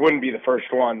we wouldn't be the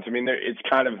first ones. I mean, it's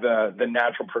kind of the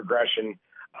natural progression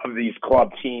of these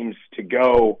club teams to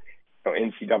go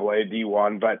NCAA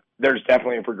D1, but there's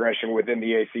definitely a progression within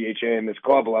the ACHA and this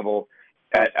club level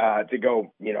to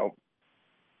go,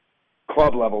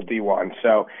 club level D1.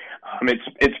 So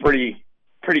it's pretty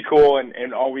cool,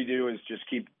 and all we do is just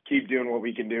keep doing what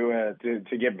we can do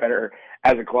to get better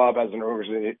as a club, as an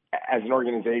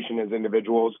organization, as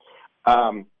individuals,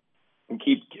 and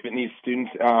keep giving these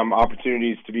students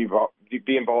opportunities to be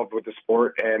involved with the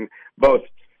sport, and both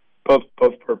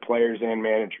for players and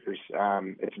managers.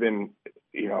 It's been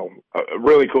a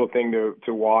really cool thing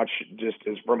to watch, just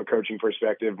as from a coaching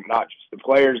perspective, not just the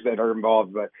players that are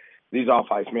involved, but these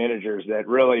off-ice managers that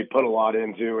really put a lot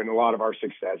into, and a lot of our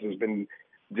success has been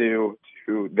due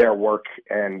to their work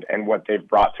and what they've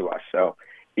brought to us. So,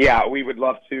 yeah, we would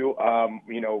love to.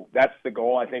 That's the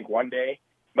goal, I think, one day.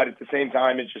 But at the same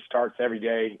time, it just starts every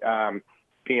day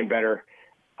being better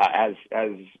as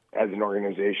an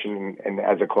organization and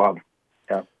as a club.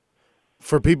 Yeah.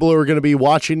 For people who are going to be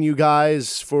watching you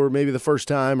guys for maybe the first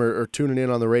time or tuning in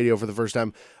on the radio for the first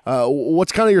time,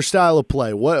 what's kind of your style of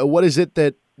play? What is it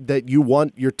that you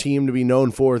want your team to be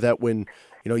known for, that when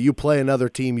you play another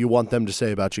team, you want them to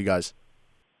say about you guys?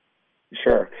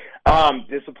 Sure.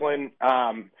 Discipline.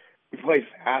 We play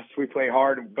fast. We play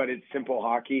hard, but it's simple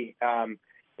hockey.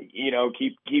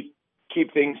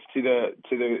 Keep things to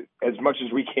the as much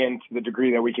as we can, to the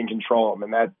degree that we can control them,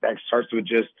 and that starts with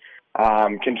just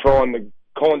controlling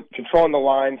the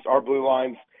lines, our blue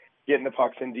lines, getting the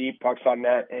pucks in deep, pucks on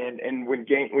net, and when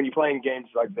you're playing games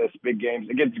like this, big games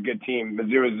against a good team,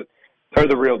 Mizzou they're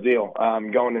the real deal,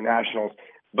 going to nationals.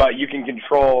 But you can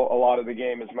control a lot of the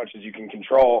game as much as you can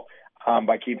control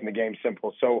by keeping the game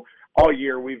simple. So all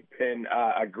year we've been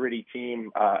a gritty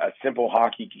team, a simple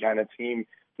hockey kind of team.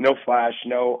 No flash,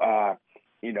 no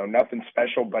nothing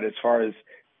special. But as far as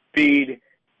speed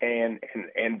and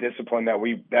discipline,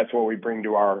 that's what we bring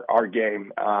to our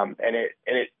game, and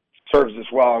it serves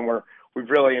us well. And we've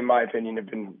really, in my opinion, have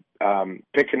been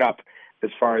picking up as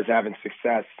far as having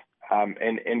success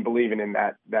and believing in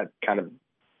that kind of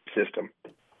system.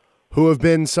 Who have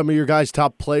been some of your guys'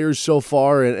 top players so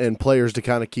far, and players to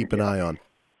kind of keep an eye on?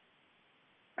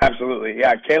 Absolutely,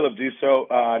 yeah. Caleb Dusso,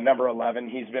 number 11,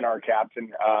 he's been our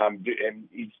captain, and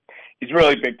he's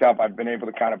really picked up. I've been able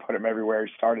to kind of put him everywhere.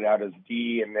 He started out as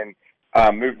D, and then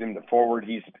moved him to forward.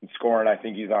 He's been scoring. I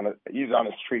think he's on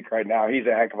a streak right now. He's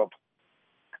a heck of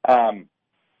a.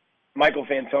 Michael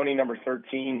Fantoni, number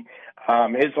 13,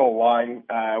 his whole line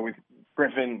with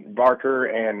Griffin Barker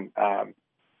and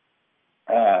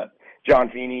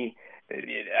John Feeney,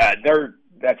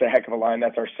 that's a heck of a line.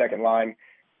 That's our second line.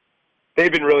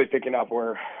 They've been really picking up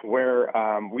where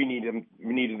we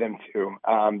needed them to.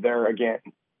 They're, again,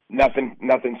 nothing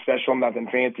special, nothing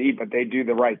fancy, but they do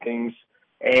the right things.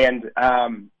 And I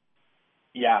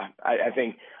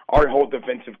think our whole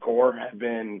defensive core have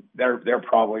been they're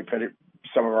probably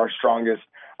some of our strongest.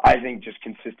 I think just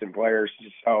consistent players.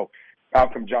 So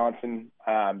Malcolm Johnson,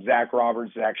 Zach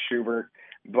Roberts, Zach Schubert,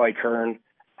 Blake Hearn.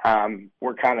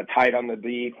 We're kind of tight on the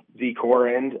D core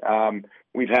end.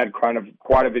 We've had quite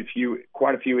a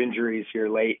few injuries here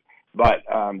late, but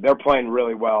they're playing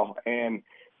really well, and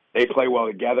they play well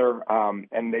together,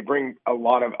 and they bring a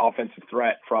lot of offensive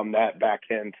threat from that back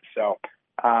end. So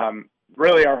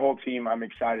really our whole team, I'm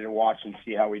excited to watch and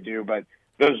see how we do, but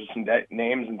those are some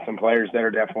names and some players that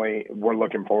are definitely, we're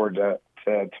looking forward to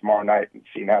tomorrow night and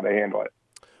seeing how they handle it.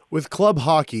 With club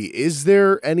hockey, is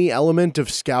there any element of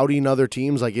scouting other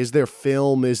teams? Like, is there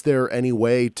film? Is there any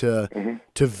way to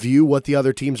view what the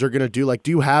other teams are going to do? Like,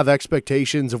 do you have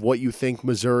expectations of what you think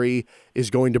Missouri is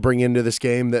going to bring into this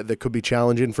game that could be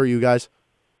challenging for you guys?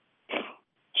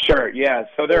 Sure, yeah.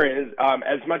 So there is.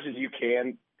 As much as you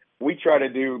can, we try to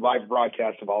do live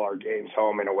broadcasts of all our games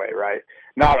home and away, right?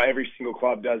 Not every single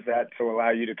club does that to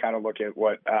allow you to kind of look at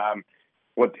what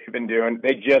what they've been doing.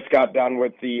 They just got done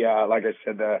with the, like I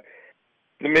said, the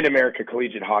Mid-America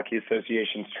Collegiate Hockey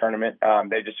Association's tournament.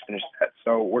 They just finished that.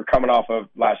 So we're coming off of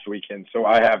last weekend. So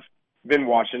I have been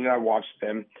watching, and I watched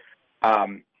them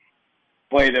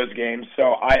play those games.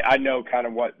 So I know kind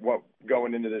of what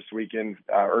going into this weekend,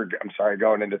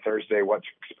 going into Thursday, what to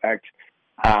expect.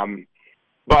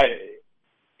 But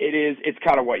it's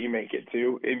kind of what you make it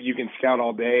to. If you can scout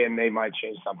all day, and they might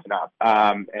change something up.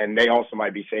 And they also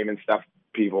might be saving stuff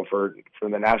people for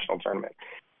the national tournament.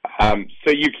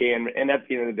 So you can, and at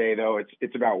the end of the day, though,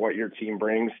 it's about what your team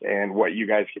brings and what you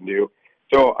guys can do.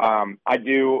 So I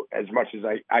do as much as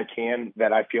I can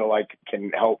that I feel like can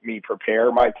help me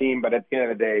prepare my team. But at the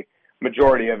end of the day,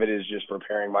 majority of it is just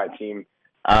preparing my team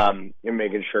and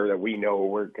making sure that we know what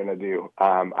we're going to do.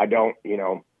 I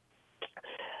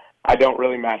don't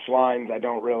really match lines. I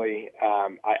don't really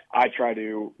I try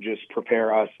to just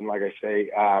prepare us. And like I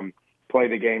say, play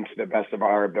the game to the best of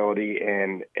our ability,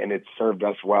 and it's served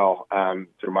us well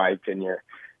through my tenure.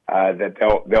 That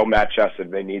they'll match us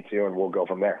if they need to, and we'll go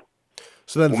from there.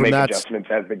 So then, we'll make adjustments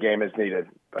as the game is needed.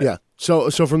 But. Yeah. So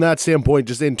from that standpoint,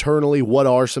 just internally, what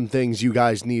are some things you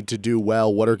guys need to do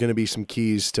well? What are going to be some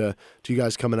keys to you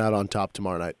guys coming out on top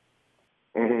tomorrow night?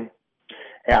 Mm-hmm.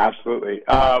 Yeah, absolutely.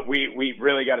 We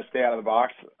really got to stay out of the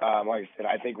box. Like I said,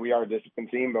 I think we are a disciplined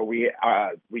team, but we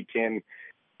can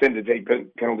tend to take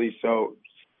penalties. So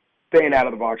staying out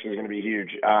of the box is going to be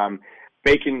huge.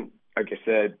 Making, like I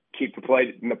said, keep the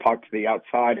play and the puck to the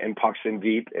outside and pucks in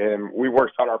deep. And we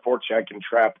worked on our forecheck and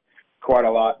trap quite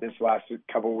a lot this last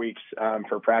couple of weeks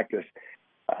for practice.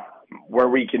 Where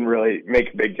we can really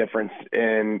make a big difference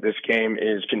in this game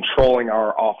is controlling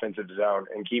our offensive zone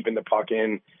and keeping the puck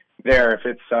in there. If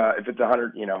it's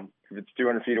 100, if it's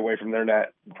 200 feet away from their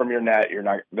net, from your net,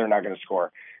 they're not going to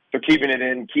score. So keeping it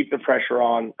in, keep the pressure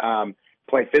on,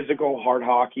 play physical, hard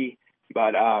hockey,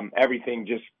 but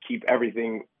just keep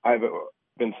everything I've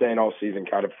been saying all season,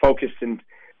 kind of focused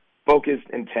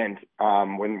intent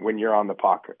when you're on the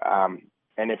puck.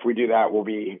 And if we do that, we'll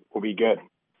be good.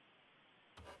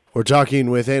 We're talking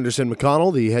with Anderson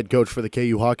McConnell, the head coach for the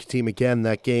KU hockey team. Again,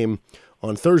 that game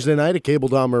on Thursday night at Cable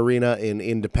Dahmer Arena in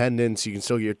Independence. You can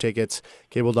still get your tickets,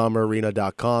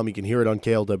 cabledahmerarena.com. You can hear it on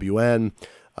KLWN.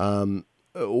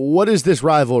 What is this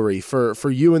rivalry for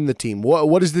you and the team?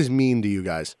 What does this mean to you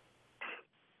guys?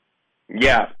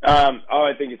 Yeah.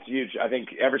 I think it's huge. I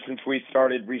think ever since we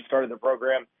restarted the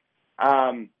program,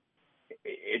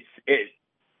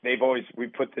 we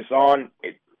put this on.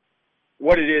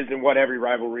 What it is and what every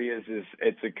rivalry is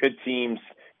it's a good teams,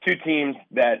 two teams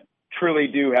that truly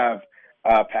do have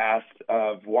a past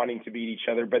of wanting to beat each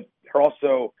other, but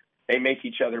they make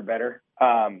each other better.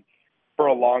 For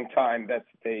a long time,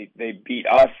 they beat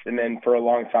us, and then for a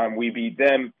long time we beat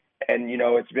them, and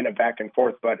it's been a back and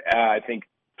forth. But I think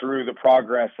through the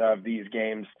progress of these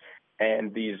games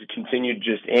and these continued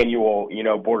just annual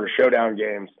border showdown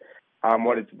games,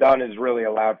 what it's done is really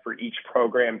allowed for each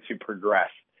program to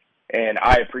progress. And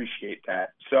I appreciate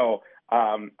that. So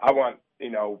I want,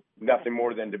 nothing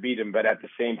more than to beat them. But at the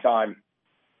same time,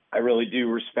 I really do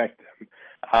respect them.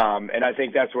 And I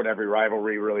think that's what every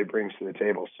rivalry really brings to the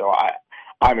table. So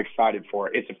I'm excited for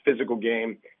it. It's a physical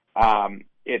game.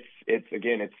 It's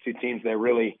two teams that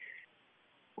really,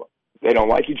 they don't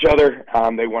like each other.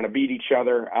 They want to beat each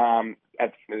other.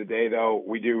 At the end of the day, though,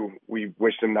 we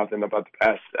wish them nothing but the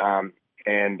best.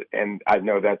 And I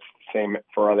know that's the same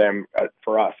for them,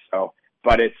 for us. So,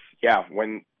 but it's,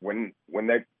 when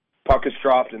the puck is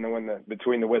dropped and then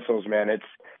between the whistles, man,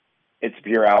 it's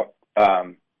pure out.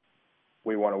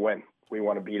 We want to win. We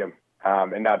want to beat them,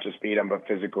 and not just beat them, but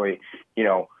physically,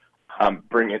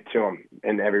 bring it to them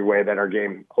in every way that our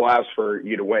game allows for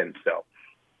you to win. So,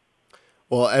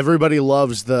 well, everybody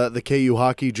loves the KU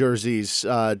hockey jerseys.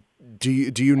 Do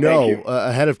you know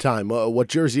ahead of time what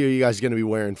jersey are you guys going to be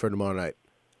wearing for tomorrow night?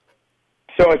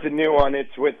 So it's a new one.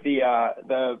 It's with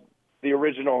the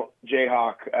original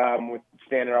Jayhawk with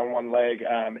standing on one leg.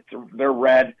 They're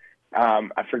red.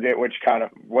 I forget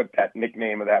what that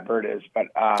nickname of that bird is, but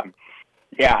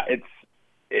it's.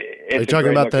 Are you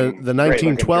talking about the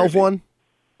 1912 one?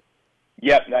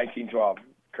 Yep, 1912,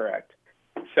 correct.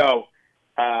 So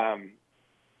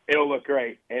it'll look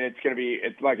great, and it's going to be.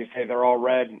 It's like I say, they're all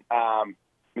red.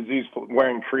 Mizzou's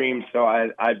wearing cream, so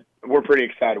we're pretty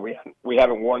excited. We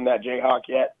haven't worn that Jayhawk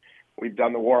yet. We've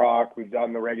done the Warhawk, we've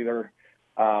done the regular,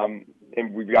 and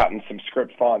we've gotten some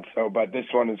script fonts. But this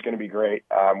one is going to be great.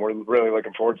 We're really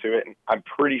looking forward to it. And I'm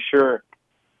pretty sure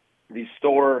the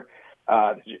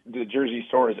jersey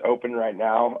store is open right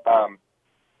now.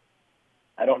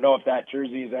 I don't know if that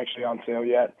jersey is actually on sale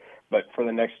yet, but for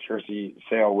the next jersey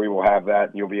sale, we will have that,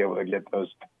 and you'll be able to get those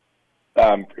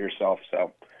for yourself.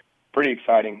 So pretty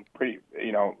exciting.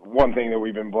 One thing that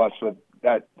we've been blessed with,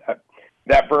 that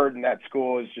bird and that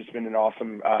school has just been an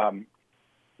awesome,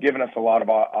 given us a lot of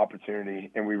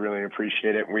opportunity, and we really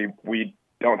appreciate it. We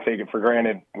don't take it for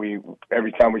granted.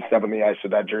 Every time we step on the ice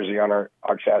with that jersey on our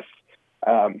chest,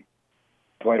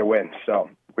 play to win. So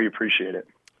we appreciate it.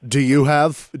 Do you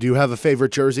have a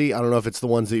favorite jersey? I don't know if it's the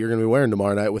ones that you're going to be wearing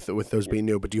tomorrow night with those being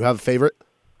new, but do you have a favorite?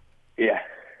 Yeah.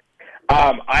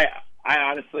 I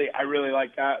honestly, I really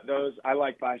like those. I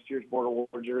like last year's Border War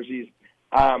jerseys.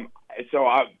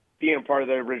 Being a part of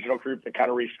the original group that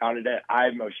kind of refounded it,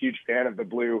 I'm a huge fan of the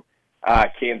blue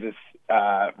Kansas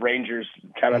Rangers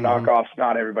kind of knockoffs.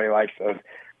 Not everybody likes those,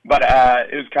 but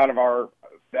it was kind of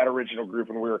that original group,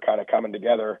 and we were kind of coming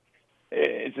together.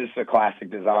 It's just a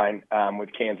classic design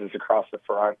with Kansas across the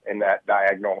front and that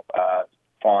diagonal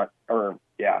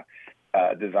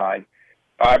design.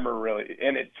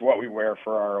 And it's what we wear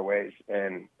for our aways,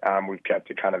 and we've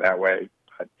kept it kind of that way.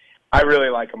 But I really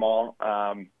like them all.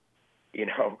 But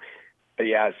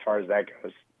yeah, as far as that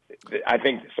goes, I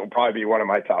think this will probably be one of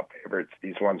my top favorites,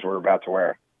 these ones we're about to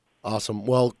wear. Awesome.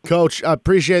 Well, Coach, I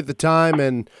appreciate the time,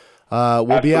 and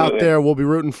we'll be out there. We'll be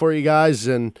rooting for you guys,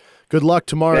 and good luck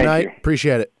tomorrow night. You.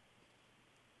 Appreciate it.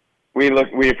 We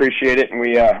appreciate it, and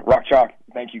we Rock Chalk.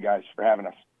 Thank you guys for having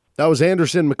us. That was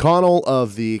Anderson McConnell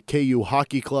of the KU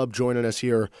Hockey Club joining us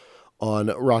here on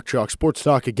Rock Chalk Sports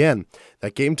Talk again.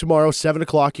 That game tomorrow, 7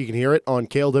 o'clock. You can hear it on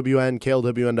KLWN,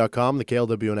 KLWN.com, the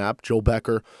KLWN app. Joel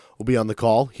Becker will be on the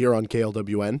call here on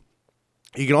KLWN.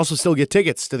 You can also still get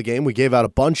tickets to the game. We gave out a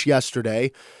bunch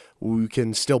yesterday. You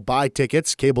can still buy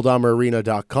tickets,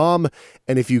 CableDommerArena.com.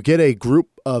 And if you get a group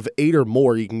of 8 or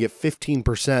more, you can get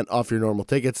 15% off your normal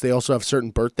tickets. They also have certain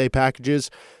birthday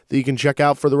packages that you can check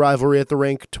out for the rivalry at the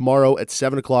rink tomorrow at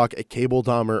 7 o'clock at Cable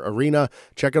Dahmer Arena.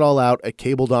 Check it all out at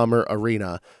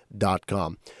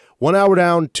CableDommerArena.com. 1 hour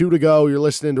down, 2 to go. You're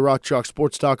listening to Rock Chalk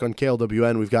Sports Talk on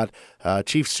KLWN. We've got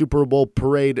Chiefs Super Bowl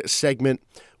Parade segment.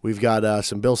 We've got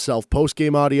some Bill Self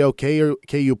post-game audio,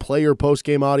 KU player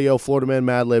post-game audio, Florida Man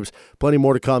Mad Libs. Plenty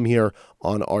more to come here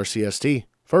on RCST.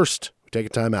 First, we take a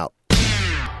time out.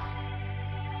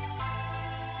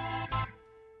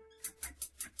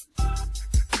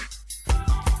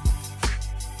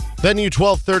 Venue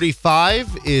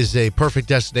 1235 is a perfect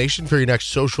destination for your next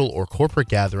social or corporate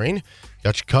gathering.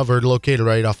 Got you covered, located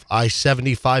right off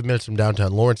I-70, 5 minutes from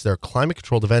downtown Lawrence. They're a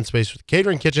climate-controlled event space with a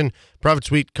catering kitchen, private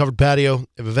suite, covered patio.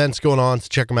 If events going on, so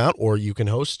check them out, or you can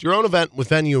host your own event with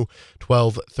Venue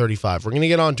 1235. We're going to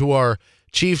get on to our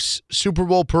Chiefs Super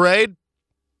Bowl Parade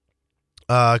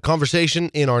conversation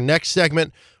in our next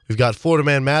segment. We've got Florida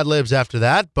Man Mad Libs after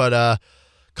that, but a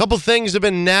couple things have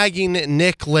been nagging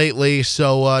Nick lately.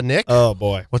 So, Nick. Oh,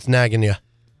 boy. What's nagging you?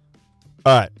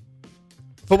 All right.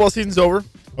 Football season's over,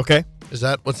 okay? Is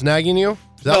that what's nagging you?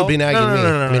 That would be nagging me.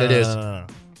 I mean, it is.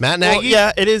 Matt Nagy? Well,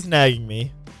 yeah, it is nagging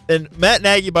me. And Matt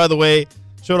Nagy, by the way,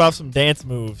 showed off some dance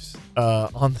moves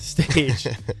on the stage.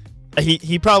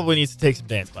 He probably needs to take some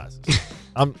dance classes.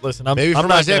 Maybe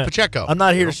from Isaiah Pacheco. I'm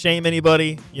not here to shame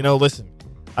anybody. Listen,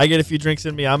 I get a few drinks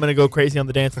in me. I'm going to go crazy on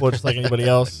the dance floor just like anybody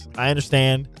else. I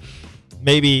understand.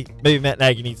 Maybe Matt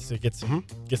Nagy needs to get some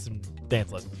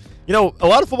dance lessons. A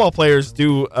lot of football players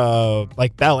do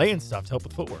like ballet and stuff to help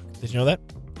with footwork. Did you know that?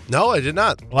 No, I did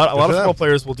not. A lot of football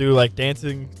players will do like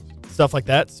dancing, stuff like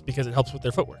that, because it helps with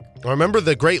their footwork. I remember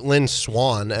the great Lynn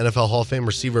Swann, NFL Hall of Fame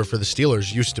receiver for the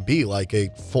Steelers, used to be like a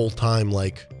full-time,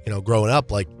 growing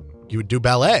up, you would do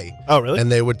ballet. Oh, really?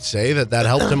 And they would say that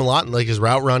helped him a lot in his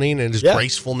route running and his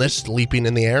gracefulness, leaping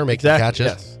in the air, making catches.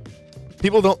 Yes.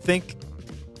 People don't think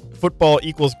football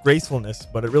equals gracefulness,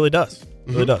 but it really does. It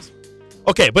really does.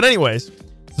 Okay, but anyways,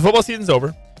 the football season's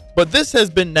over, but this has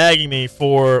been nagging me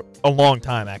for a long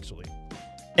time, actually.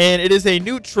 And it is a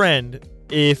new trend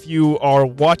if you are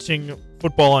watching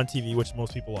football on TV, which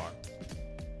most people are.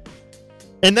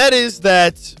 And that is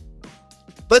that,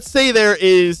 let's say there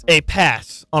is a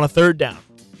pass on a third down,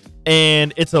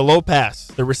 and it's a low pass.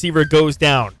 The receiver goes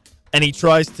down, and he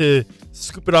tries to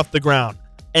scoop it off the ground,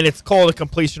 and it's called a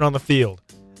completion on the field.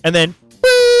 And then,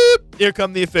 boop, here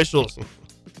come the officials.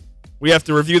 We have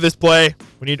to review this play.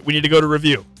 We need to go to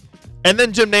review. And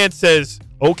then Jim Nantz says,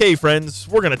 okay, friends,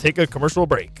 we're going to take a commercial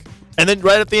break. And then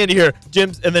right at the end you hear you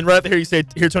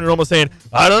hear Tony Romo saying,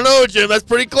 I don't know, Jim, that's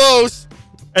pretty close.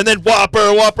 And then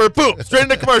whopper, boom, straight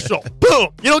into commercial. Boom.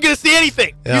 You don't get to see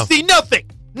anything. Yeah. You see nothing.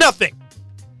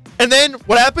 And then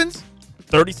what happens?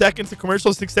 30 seconds of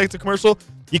commercial, 6 seconds of commercial.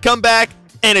 You come back,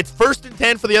 and it's 1st and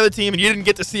 10 for the other team, and you didn't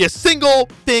get to see a single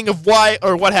thing of why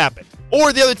or what happened.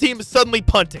 Or the other team is suddenly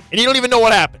punting, and you don't even know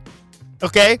what happened.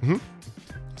 Okay? Mm-hmm.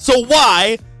 So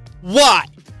why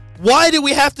do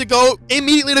we have to go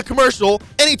immediately to commercial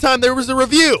anytime there was a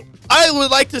review? I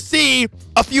would like to see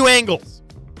a few angles.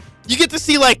 You get to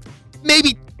see like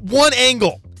maybe one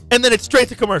angle, and then it's straight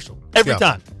to commercial every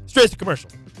time. Straight to commercial.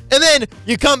 And then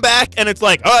you come back, and it's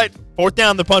like, all right, 4th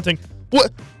down, they're punting.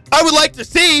 What? I would like to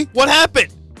see what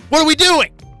happened. What are we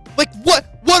doing? Like, what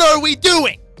are we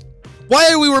doing? Why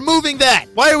are we removing that?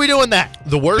 Why are we doing that?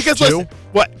 The worst, because, too, listen,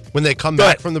 what? when they come Go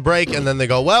back ahead. from the break and then they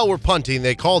go, well, we're punting.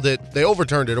 They called it. They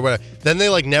overturned it or whatever. Then they,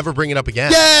 like, never bring it up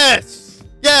again. Yes.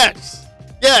 They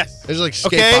just, like,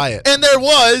 skate by it. And there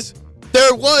was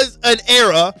an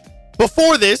era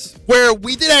before this where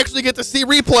we did actually get to see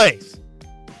replays.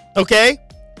 Okay?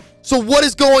 So what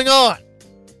is going on?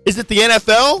 Is it the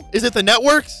NFL? Is it the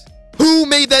networks? Who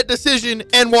made that decision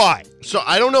and why? So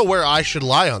I don't know where I should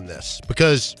lie on this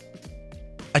because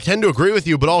I tend to agree with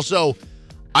you, but also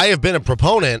I have been a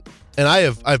proponent and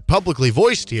I've publicly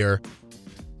voiced here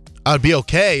I'd be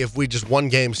okay if we just one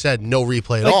game said no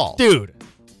replay at all. Dude,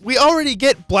 we already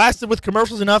get blasted with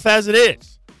commercials enough as it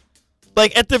is.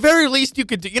 Like, at the very least, you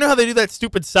could do, you know how they do that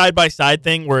stupid side-by-side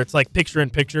thing where it's like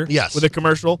picture-in-picture? Yes. With a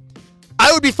commercial?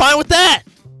 I would be fine with that.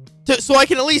 So I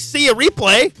can at least see a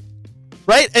replay,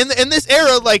 right? And in this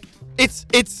era, like, it's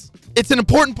an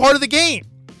important part of the game.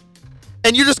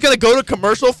 And you're just going to go to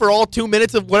commercial for all 2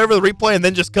 minutes of whatever the replay and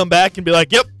then just come back and be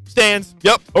like, yep, stands,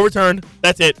 yep, overturned,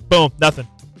 that's it, boom, nothing.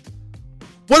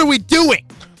 What are we doing?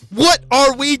 What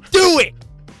are we doing?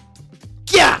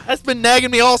 Yeah, that's been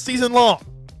nagging me all season long.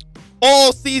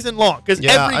 All season long. Because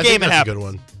every I game think it that's happens. a good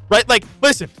one. Right? Like,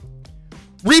 listen,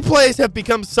 replays have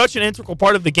become such an integral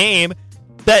part of the game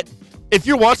that if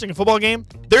you're watching a football game,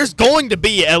 there's going to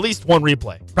be at least one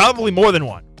replay. Probably more than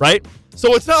one, right?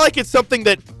 So it's not like it's something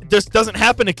that just doesn't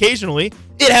happen occasionally.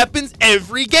 It happens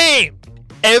every game.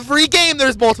 Every game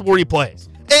there's multiple replays.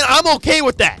 And I'm okay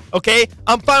with that, okay?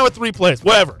 I'm fine with the replays,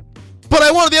 whatever. But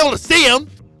I want to be able to see them.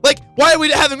 Like, why are we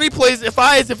having replays if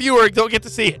I, as a viewer, don't get to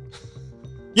see it?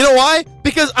 You know why?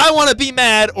 Because I want to be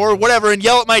mad or whatever and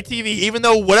yell at my TV, even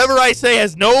though whatever I say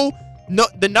has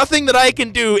nothing that I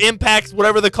can do impacts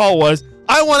whatever the call was.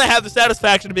 I want to have the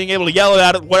satisfaction of being able to yell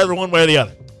at it, whatever, one way or the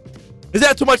other. Is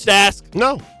that too much to ask?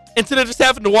 No. Instead of just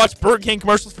having to watch Burger King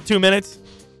commercials for 2 minutes?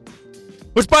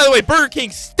 Which, by the way, Burger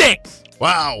King stinks.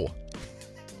 Wow.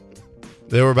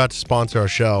 They were about to sponsor our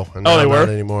show. And Oh, now they were? not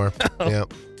anymore. Yeah.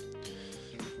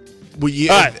 Well,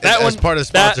 All right, that as one- part of the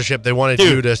sponsorship, they wanted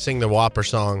dude, you to sing the Whopper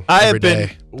song I every have been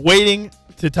day. waiting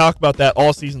to talk about that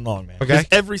all season long, man. Okay.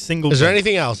 Just every single Is there game.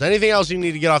 anything else? Anything else you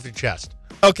need to get off your chest?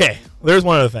 Okay, there's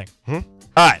one other thing. All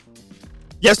right.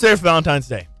 Yesterday for Valentine's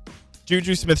Day,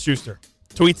 Juju Smith-Schuster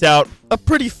tweets out a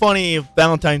pretty funny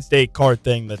Valentine's Day card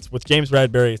thing that's with James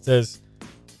Bradberry. It says,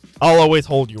 I'll always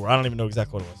hold you. Or I don't even know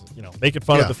exactly what it was. You know, making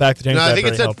fun of the fact that James No, I think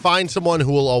Bradberry it said helped. find someone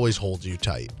who will always hold you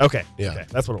tight. Okay. Yeah. Okay,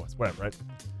 that's what it was. Whatever, right?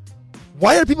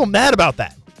 Why are people mad about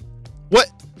that? What?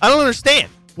 I don't understand.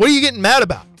 What are you getting mad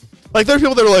about? Like, there are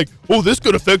people that are like, oh, this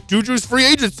could affect Juju's free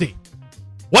agency.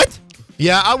 What?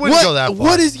 Yeah, I wouldn't go that far.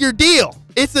 What is your deal?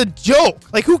 It's a joke.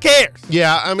 Like, who cares?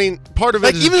 Yeah, I mean, part of it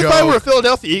Like, is even a if I joke. were a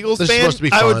Philadelphia Eagles This is fan, supposed to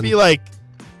be I would fun. be like,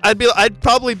 I'd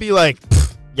probably be like,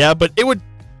 "Pfft, yeah, but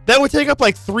that would take up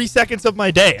like 3 seconds of my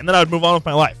day, and then I would move on with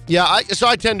my life. Yeah, so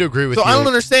I tend to agree with So you. I don't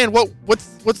understand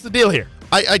what's the deal here.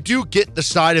 I do get the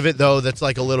side of it though that's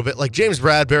like a little bit like James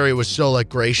Bradberry was so like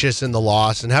gracious in the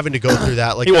loss and having to go through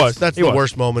that like He that's, was. that's He the was.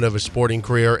 worst moment of his sporting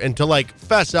career and to like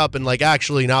fess up and like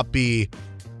actually not be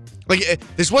like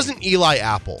this wasn't Eli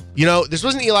Apple. You know, this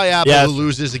wasn't Eli Apple Yes. who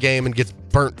loses a game and gets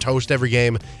burnt toast every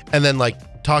game and then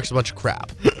like talks a bunch of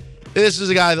crap. This is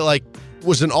a guy that like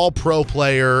was an all-pro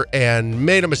player and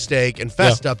made a mistake and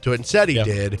fessed up to it and said he Yeah.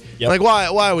 did. Yep. Like why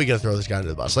are we going to throw this guy under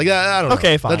the bus? Like I don't know.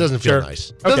 Okay, fine. That doesn't feel Sure. nice.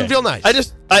 Doesn't Okay. feel nice. I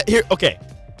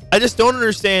just don't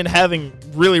understand having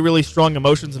really, really strong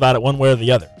emotions about it one way or the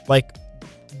other. Like,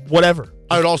 whatever.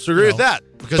 I would also agree with that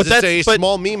because But it's a that's- but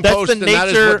small meme that's post, the and that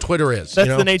is nature- what Twitter is. That's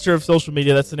you know? the nature of social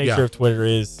media. That's the nature Yeah. of Twitter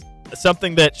is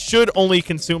something that should only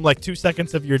consume like 2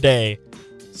 seconds of your day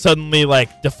suddenly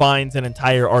like defines an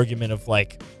entire argument of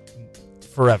like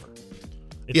forever.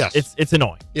 Yes. It's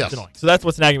annoying. Yes. It's annoying. So that's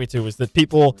what's nagging me too is that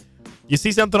people, you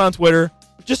see something on Twitter,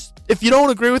 just if you don't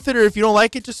agree with it or if you don't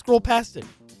like it, just scroll past it.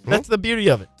 That's the beauty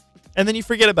of it. And then you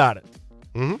forget about it.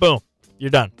 Mhm. Boom. You're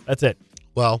done. That's it.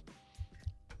 Well,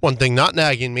 one thing not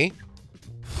nagging me,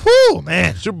 Whew,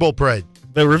 man. Super Bowl parade.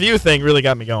 The review thing really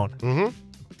got me going.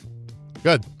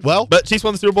 Good. Well, But Chiefs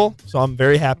won the Super Bowl, so I'm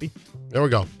very happy. there we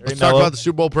go. Let's mellow. talk about the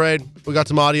Super Bowl parade. We got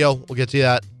some audio. We'll get to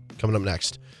that coming up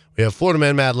next. We have Florida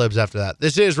Man Mad Libs after that.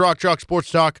 This is Rock Chalk Sports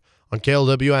Talk on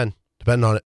KLWN. Depending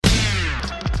on it.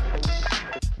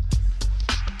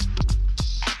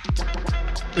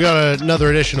 We got another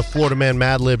edition of Florida Man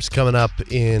Mad Libs coming up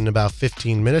in about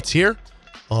 15 minutes here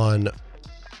on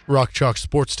Rock Chalk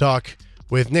Sports Talk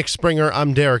with Nick Springer.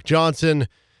 I'm Derek Johnson,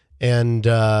 and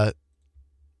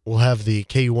we'll have the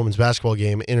KU women's basketball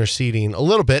game interceding a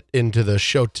little bit into the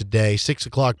show today. 6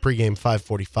 o'clock pregame,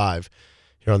 5:45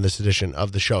 here on this edition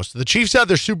of the show. So the Chiefs had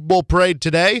their Super Bowl parade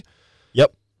today.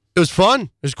 Yep. It was fun. It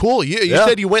was cool. You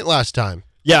said you went last time.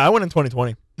 Yeah, I went in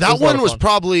 2020. That one was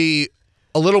probably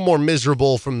a little more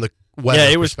miserable from the weather. Yeah,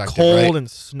 it was cold right? and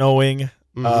snowing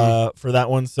for that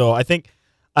one. So I think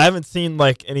I haven't seen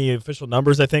like any official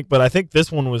numbers. But I think this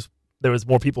one there was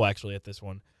more people actually at this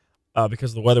one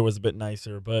because the weather was a bit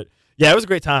nicer. But yeah, it was a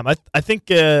great time. I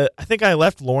think I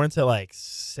left Lawrence at like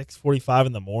 6:45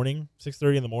 in the morning,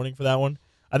 6:30 in the morning for that one.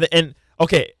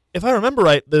 Okay, if I remember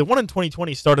right, the one in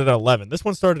 2020 started at 11. This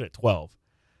one started at 12,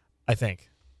 I think.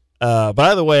 But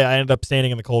either way, I ended up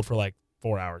standing in the cold for like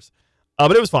 4 hours.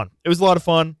 But it was fun. It was a lot of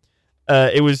fun.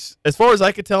 It was, as far as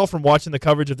I could tell from watching the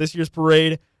coverage of this year's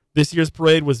parade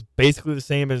was basically the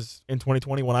same as in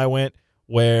 2020 when I went,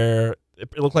 where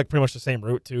it looked like pretty much the same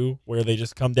route too, where they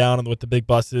just come down with the big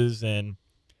buses, and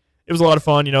it was a lot of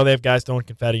fun. You know, they have guys throwing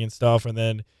confetti and stuff, and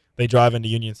then they drive into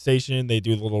Union Station. They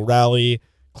do the little rally.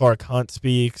 Clark Hunt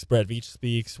speaks. Brett Veach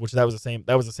speaks, which that was the same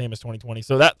as 2020.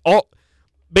 So that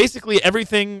basically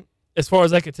everything, as far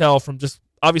as I could tell from just,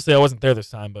 obviously I wasn't there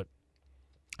this time, but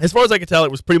as far as I could tell,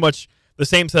 it was pretty much the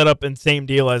same setup and same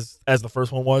deal as the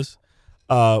first one was,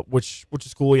 which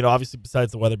is cool. You know, obviously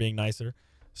besides the weather being nicer.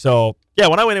 So yeah,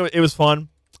 when I went, it was fun.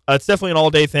 It's definitely an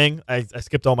all-day thing. I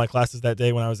skipped all my classes that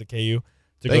day when I was at KU.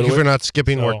 Thank you for not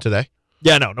skipping work today.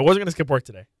 Yeah, no, I wasn't going to skip work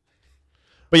today.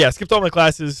 But yeah, skipped all my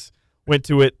classes, went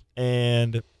to it,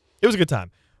 and it was a good time.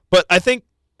 But I think,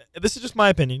 this is just my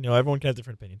opinion. You know, everyone can have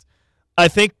different opinions. I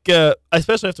think,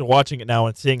 especially after watching it now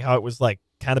and seeing how it was like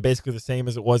kind of basically the same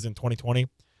as it was in 2020,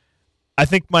 I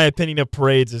think my opinion of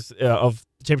parades is of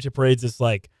championship parades is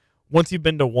like, once you've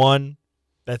been to one,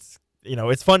 that's, you know,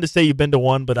 it's fun to say you've been to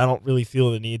one, but I don't really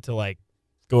feel the need to like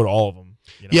go to all of them.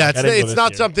 You know? Yeah, like, it's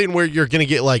not something where you're going to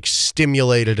get like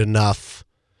stimulated enough.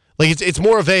 Like it's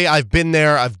more of I've been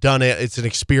there, I've done it. It's an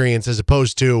experience as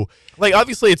opposed to like,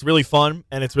 obviously it's really fun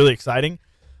and it's really exciting.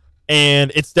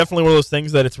 And it's definitely one of those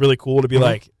things that it's really cool to be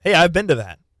like, hey, I've been to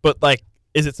that. But like,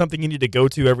 is it something you need to go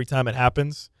to every time it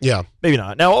happens? Yeah. Maybe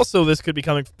not. Now, also, this could be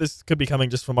coming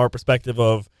just from our perspective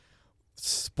of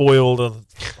spoiled, of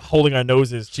holding our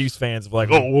noses, Chiefs fans, of like,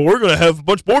 oh, well, we're going to have a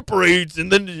bunch more parades,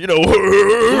 and then, you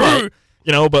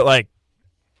know, but like,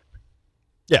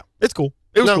 yeah, it's cool.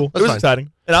 It was cool. It was fine.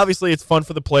 Exciting. And obviously, it's fun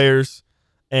for the players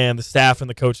and the staff and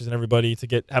the coaches and everybody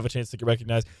to have a chance to get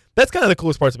recognized. That's kind of the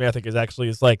coolest part to me, I think,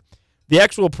 is like the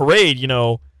actual parade, you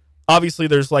know, obviously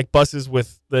there's like buses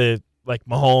with the like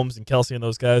Mahomes and Kelsey and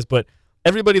those guys, but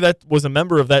everybody that was a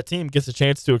member of that team gets a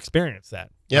chance to experience that,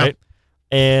 right?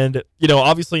 And, you know,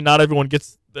 obviously not everyone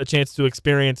gets a chance to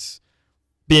experience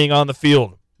being on the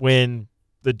field when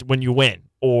you win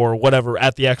or whatever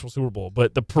at the actual Super Bowl.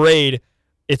 But the parade,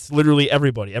 it's literally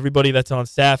everybody that's on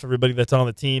staff, everybody that's on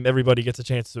the team, everybody gets a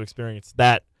chance to experience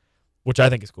that, which I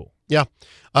think is cool. Yeah.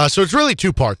 So it's really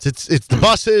two parts. It's the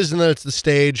buses and then it's the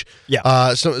stage.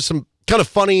 Yeah. Some kind of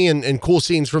funny and cool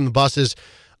scenes from the buses.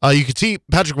 You could see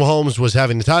Patrick Mahomes was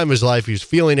having the time of his life. He was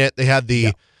feeling it. They had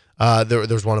there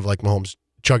was one of like Mahomes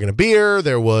chugging a beer.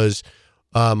 There was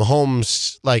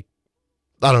Mahomes like,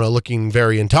 I don't know, looking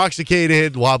very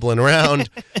intoxicated, wobbling around.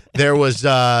 There was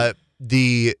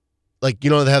like,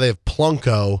 you know how they have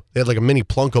Plunko. They had like a mini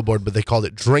Plunko board, but they called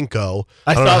it Drinko.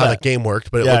 I don't know how that game worked,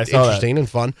 but it looked interesting and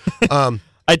fun.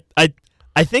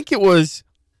 I think it was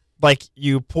like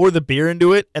you pour the beer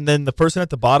into it, and then the person at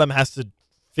the bottom has to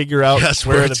figure out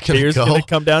where the beer's going to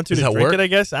come down to drink it, I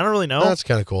guess. I don't really know. That's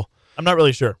kind of cool. I'm not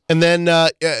really sure. And then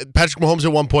Patrick Mahomes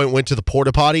at one point went to the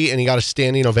porta potty, and he got a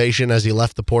standing ovation as he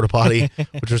left the porta potty,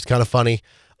 which was kind of funny.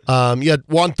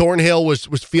 Juan Thornhill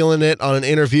was feeling it on an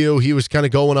interview. He was kind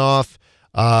of going off.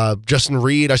 Justin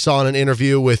Reed, I saw in an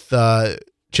interview with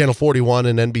Channel 41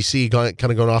 and NBC, kind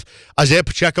of going off. Isaiah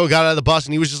Pacheco got out of the bus,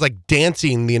 and he was just like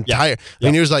dancing the entire. I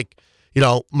mean, he was like, you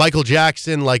know, Michael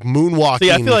Jackson, like moonwalking.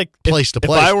 See, I feel like place to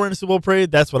place. If I were in a Super Bowl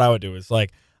parade, that's what I would do. Is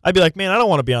like, I'd be like, man, I don't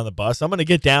want to be on the bus. I'm going to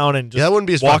get down and just that wouldn't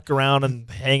be as walk around and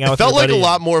hang out. It felt like a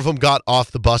lot more of them got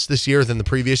off the bus this year than the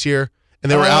previous year,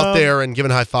 and they were out there and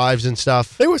giving high fives and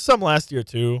stuff. There was some last year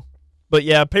too. But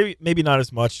yeah, maybe not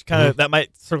as much. Kind of that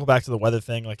might circle back to the weather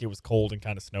thing. Like it was cold and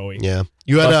kind of snowy. Yeah,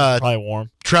 you had probably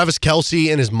warm. Travis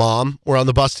Kelce and his mom were on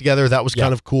the bus together. That was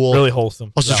kind of cool. Really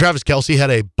wholesome. Also, Travis Kelce had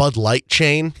a Bud Light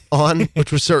chain on,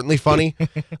 which was certainly funny.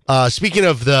 Speaking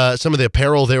of some of the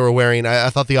apparel they were wearing, I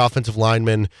thought the offensive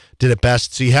linemen did it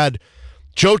best. So you had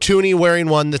Joe Tooney wearing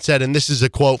one that said, and this is a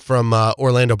quote from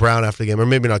Orlando Brown after the game, or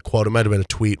maybe not a quote, it might have been a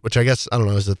tweet, which I guess, I don't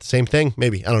know, is it the same thing?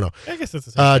 Maybe, I don't know. I guess it's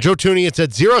the same thing. Joe Tooney, it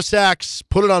said 0 sacks,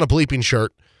 put it on a bleeping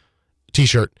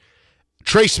t-shirt.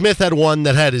 Trey Smith had one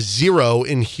that had a 0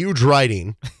 in huge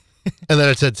writing, and then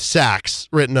it said sacks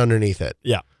written underneath it.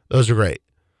 Yeah. Those are great.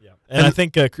 Yeah. And I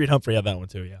think Creed Humphrey had that one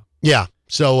too, yeah. Yeah,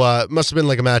 so it must have been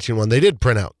like a matching one. They did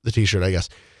print out the t-shirt, I guess.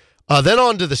 Then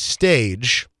on to the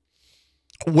stage,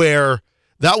 where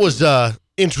that was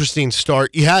interesting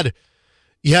start. You had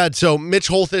so Mitch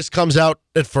Holthus comes out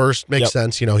at first, makes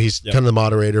sense. He's kind of the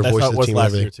moderator, That's voice how of it the was team.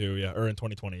 last year too, yeah, or in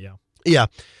 2020, yeah. Yeah.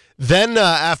 Then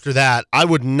after that, I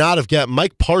would not have guessed.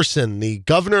 Mike Parson, the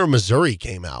governor of Missouri,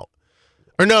 came out.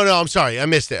 Or no, I'm sorry, I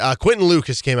missed it. Quentin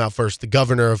Lucas came out first, the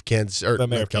governor of Kansas, or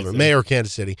mayor of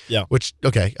Kansas City. Yeah. Which,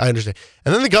 okay, I understand.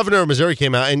 And then the governor of Missouri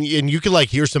came out, and you could like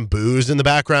hear some boos in the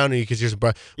background, and you could hear some.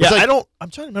 Yeah, like,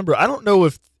 I'm trying to remember. I don't know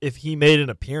if he made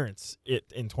an appearance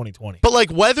in 2020. But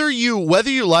like whether you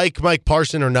like Mike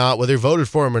Parson or not, whether you voted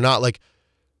for him or not, like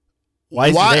why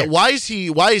is he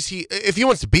if he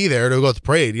wants to be there to go to the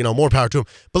parade, more power to him.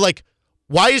 But like,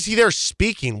 why is he there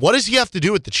speaking? What does he have to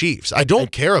do with the Chiefs? I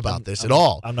don't care about this at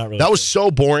all. I'm not really. That was so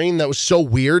boring. That was so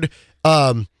weird.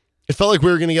 It felt like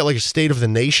we were going to get like a State of the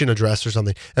Nation address or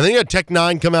something. And then you had Tech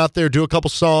Nine come out there, do a couple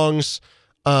songs.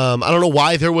 I don't know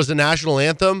why there was a national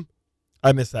anthem.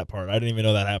 I missed that part. I didn't even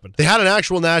know that happened. They had an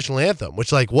actual national anthem,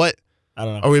 which like what? I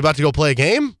don't know. Are we about to go play a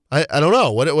game? I don't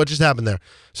know. What just happened there?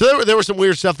 So there was some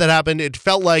weird stuff that happened. It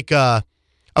felt like I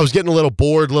was getting a little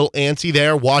bored, a little antsy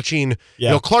there watching,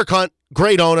 Clark Hunt,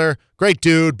 great owner, great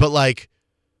dude, but like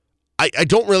I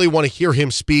don't really want to hear him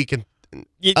speak, and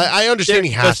I understand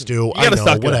he has to. You gotta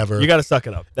suck whatever. It up. You got to suck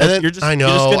it up. I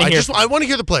know. I want to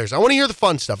hear the players. I want to hear the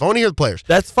fun stuff. I want to hear the players.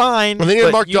 That's fine. And then you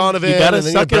had Mark Donovan. You got to and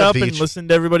then suck you it had up Brett and Veach. listen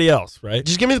to everybody else, right?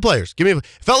 Just give me the players. It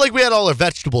felt like we had all our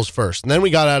vegetables first, and then we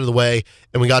got out of the way,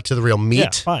 and we got to the real meat. Yeah,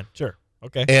 fine, sure,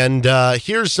 okay. And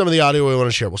here's some of the audio we want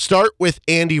to share. We'll start with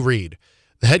Andy Reid,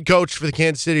 the head coach for the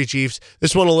Kansas City Chiefs.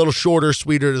 This one a little shorter,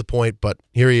 sweeter to the point, but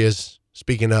here he is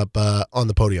speaking up on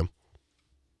the podium.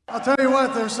 I'll tell you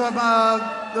what, there's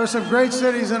some great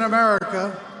cities in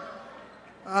America,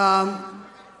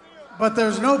 but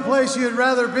there's no place you'd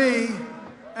rather be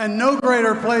and no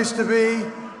greater place to be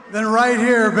than right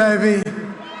here, baby.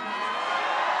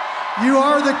 You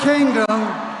are the kingdom,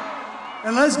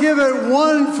 and let's give it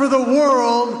one for the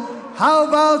world. How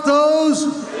about those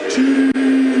Chiefs?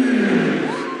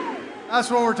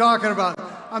 That's what we're talking about.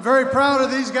 I'm very proud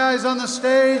of these guys on the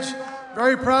stage,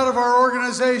 very proud of our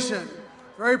organization.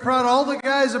 Very proud of all the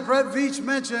guys that Brett Veach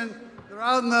mentioned that are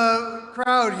out in the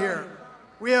crowd here.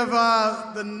 We have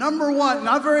the number one,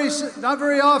 not very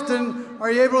often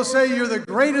are you able to say you're the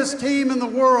greatest team in the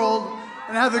world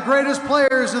and have the greatest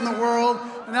players in the world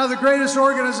and have the greatest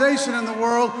organization in the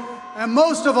world and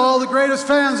most of all, the greatest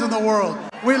fans in the world.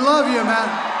 We love you,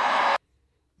 man.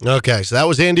 Okay, so that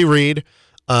was Andy Reid.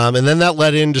 And then that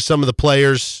led into some of the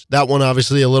players. That one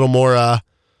obviously a little more,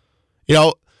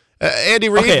 Andy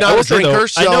Reid, not a drinker,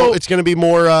 so it's going to be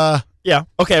more. Yeah.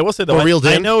 Okay. I will say though, real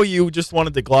I know you just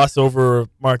wanted to gloss over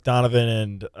Mark Donovan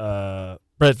and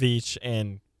Brett Veach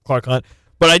and Clark Hunt,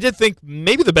 but I did think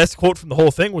maybe the best quote from the whole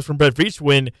thing was from Brett Veach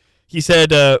when he said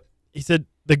the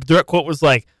direct quote was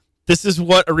like, "This is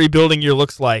what a rebuilding year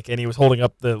looks like," and he was holding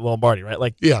up the Lombardi, right?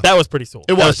 Like, that was pretty cool.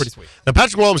 That was pretty sweet. Now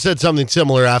Patrick Mahomes said something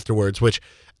similar afterwards, which.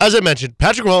 As I mentioned,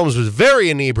 Patrick Mahomes was very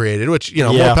inebriated, which,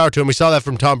 more power to him. We saw that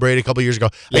from Tom Brady a couple years ago.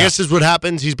 I guess this is what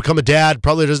happens. He's become a dad,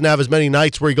 probably doesn't have as many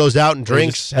nights where he goes out and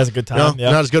drinks. Has a good time.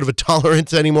 Not as good of a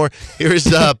tolerance anymore. Here's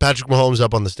Patrick Mahomes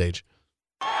up on the stage.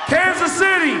 Kansas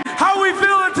City, how we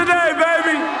feeling today,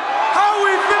 baby? How we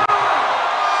feeling?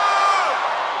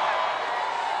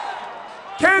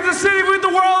 Kansas City with the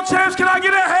world champs, can I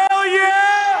get a hell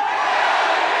yeah?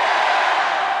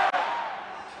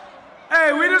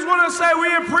 Hey, we just want to say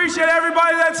we appreciate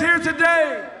everybody that's here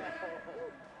today.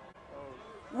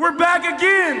 We're back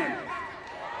again.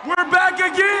 We're back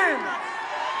again.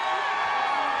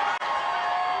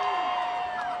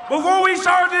 Before we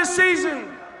started this season,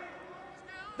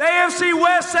 the AFC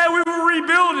West said we were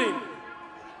rebuilding.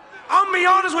 I'm going to be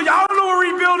honest with you, I don't know what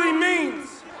rebuilding means.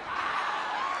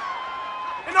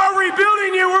 In our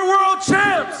rebuilding year, we're world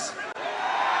champs.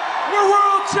 We're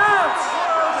world champs.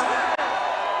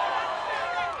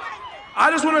 I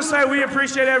just want to say we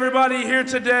appreciate everybody here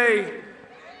today.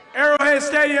 Arrowhead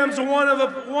Stadium's one of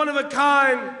a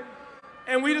kind,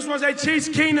 and we just want to say Chiefs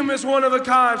Kingdom is one of a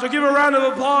kind. So give a round of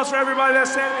applause for everybody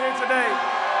that's standing here today.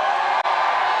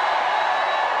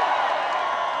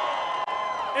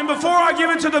 And before I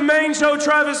give it to the main show,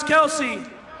 Travis Kelce,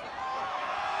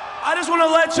 I just want to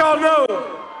let y'all know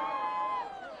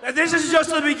that this is just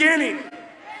the beginning.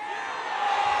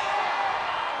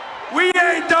 We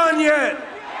ain't done yet.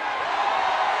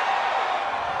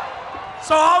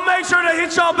 So I'll make sure to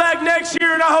hit y'all back next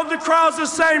year, and I hope the crowd's the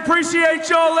same. Appreciate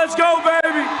y'all. Let's go,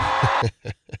 baby.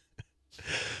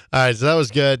 All right, so that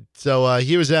was good. So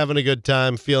he was having a good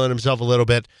time, feeling himself a little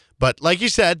bit. But like you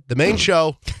said, the main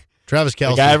show, Travis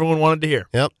Kelce. The guy everyone wanted to hear.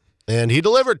 Yep, and he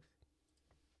delivered.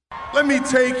 Let me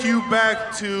take you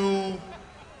back to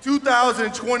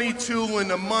 2022 in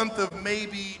the month of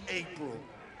maybe April.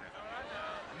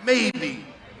 Maybe.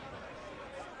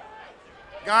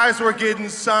 Guys were getting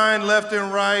signed left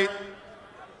and right.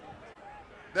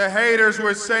 The haters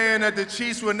were saying that the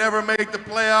Chiefs would never make the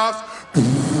playoffs.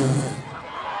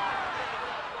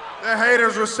 The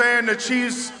haters were saying the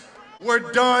Chiefs were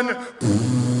done.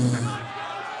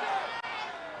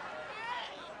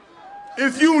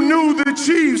 If you knew the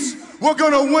Chiefs were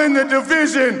gonna win the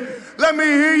division, let me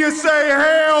hear you say,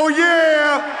 hell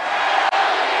yeah.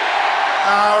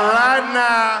 All right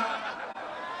now.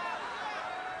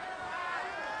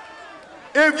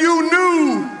 If you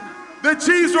knew the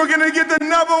Chiefs were gonna get the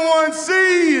 #1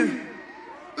 seed,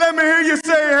 let me hear you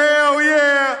say, hell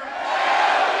yeah.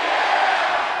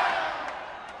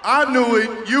 I knew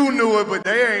it, you knew it, but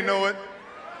they ain't know it.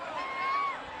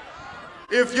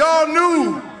 If y'all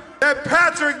knew that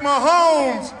Patrick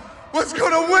Mahomes was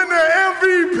gonna win the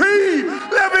MVP,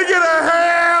 let me get a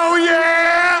hell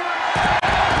yeah!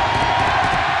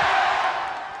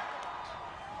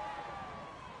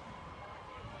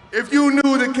 If you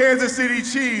knew the Kansas City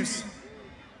Chiefs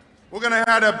were gonna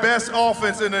have the best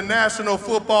offense in the National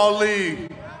Football League,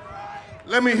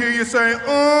 let me hear you say,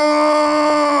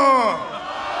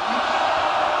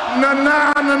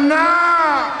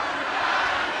 na-na-na-na.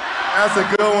 That's a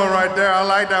good one right there. I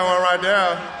like that one right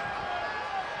there.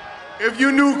 If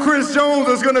you knew Chris Jones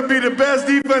was going to be the best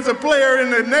defensive player in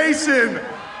the nation,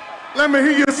 let me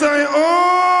hear you say,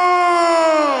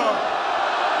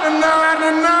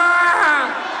 na-na-na-na.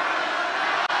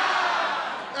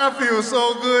 That feels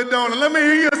so good, don't it? Let me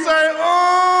hear you say,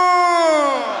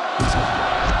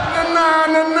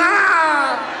 na-na-na-na.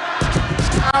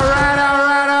 All right, all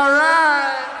right, all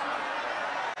right.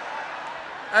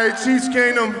 Hey, Chiefs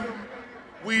Kingdom,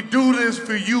 we do this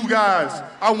for you guys.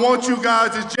 I want you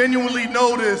guys to genuinely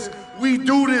know this. We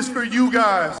do this for you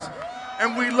guys.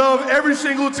 And we love every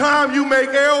single time you make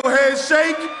Arrowhead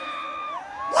shake.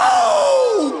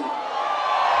 Woo!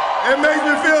 It makes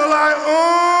me feel like,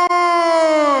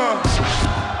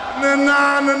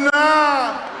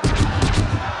 na-na-na-na.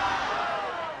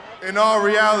 In all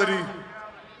reality,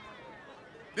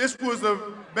 this was the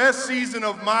best season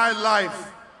of my life.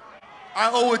 I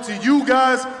owe it to you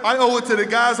guys. I owe it to the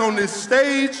guys on this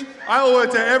stage. I owe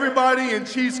it to everybody in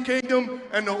Chiefs Kingdom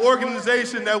and the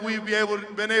organization that we've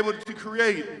been able to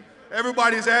create.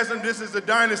 Everybody's asking, this is a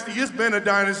dynasty. It's been a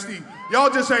dynasty. Y'all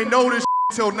just ain't know this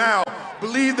till now.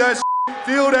 Believe that,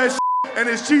 feel that, and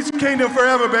it's Chiefs Kingdom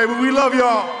forever, baby. We love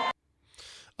y'all.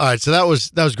 All right, so that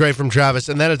was great from Travis.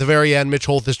 And then at the very end, Mitch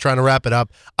Holth is trying to wrap it up.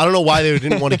 I don't know why they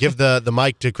didn't want to give the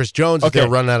mic to Chris Jones if they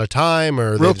were running out of time,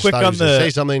 or they just thought he was going to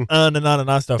say something.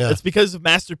 Na stuff. Yeah. It's because of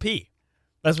Master P.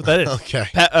 That's what that is. Okay.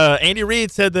 Andy Reid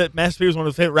said that Master P was one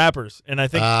of his favorite rappers, and I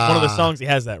think one of the songs he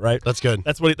has that, right? That's good.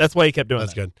 That's why he kept doing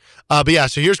That's that. good. But yeah,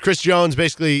 so here's Chris Jones,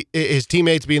 basically his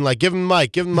teammates being like, give him the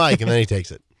mic, and then he takes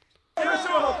it. Give it to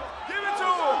him. Give it to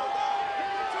him.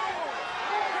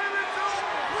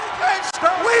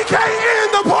 We can't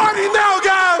end the party now,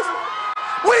 guys.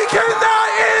 We cannot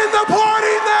end the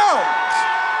party now.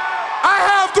 I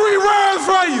have 3 rounds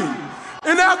for you.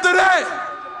 And after that,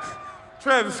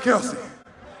 Travis Kelce,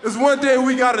 there's one thing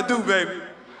we got to do, baby.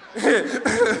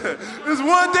 There's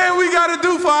one thing we got to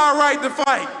do for our right to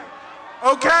fight.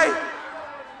 Okay?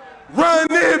 Run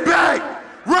it back.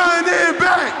 Run it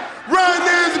back. Run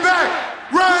it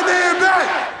back. Run it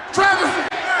back. Travis,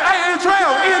 hey, Trail,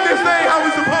 end this thing how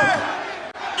we supposed to.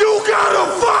 You gotta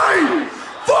fight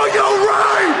for your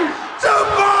right to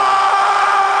party!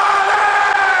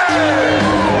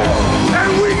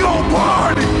 And we gon'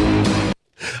 party!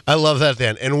 I love that,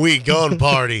 Dan. And we gon'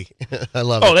 party. I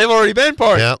love it. Oh, they've already been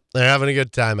partying. Yeah, they're having a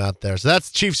good time out there. So that's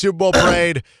Chiefs Super Bowl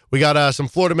parade. We got some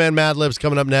Florida Man Mad Libs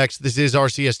coming up next. This is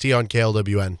RCST on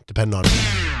KLWN. Depend on it.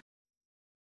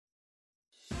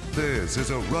 This This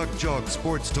is a Rock Chalk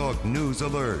Sports Talk News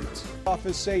Alert.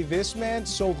 Office say this man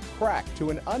sold crack to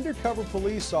an undercover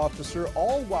police officer,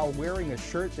 all while wearing a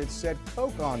shirt that said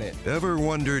Coke on it. Ever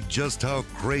wondered just how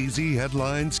crazy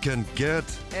headlines can get?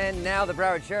 And now the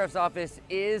Broward Sheriff's Office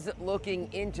is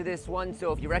looking into this one.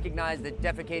 So if you recognize the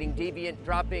defecating deviant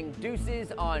dropping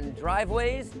deuces on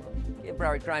driveways, give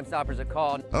Broward Crime Stoppers a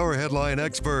call. Our headline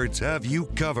experts have you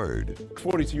covered. A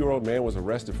 42-year-old man was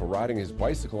arrested for riding his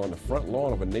bicycle on the front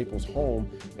lawn of a Naples home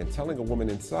and telling a woman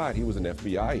inside he was an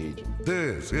FBI agent.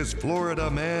 This is Florida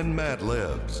Man Mad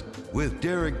Libs with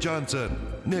Derek Johnson,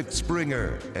 Nick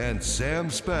Springer, and Sam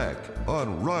Speck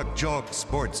on Rock Chalk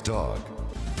Sports Talk.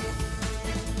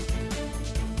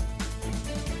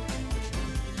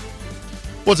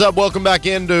 What's up? Welcome back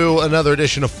into another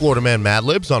edition of Florida Man Mad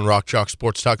Libs on Rock Chalk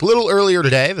Sports Talk. A little earlier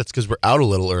today. That's because we're out a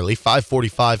little early.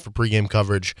 5:45 for pregame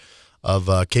coverage of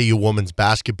KU women's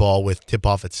basketball with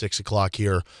tip-off at 6 o'clock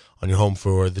here on your home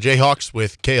for the Jayhawks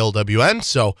with KLWN.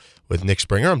 So with Nick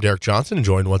Springer, I'm Derek Johnson, and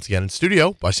joined once again in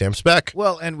studio by Sam Speck.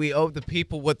 Well, and we owe the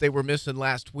people what they were missing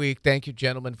last week. Thank you,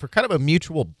 gentlemen, for kind of a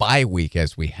mutual bye week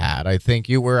as we had. I think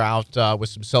you were out with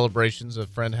some celebrations. A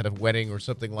friend had a wedding or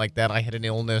something like that. I had an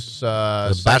illness.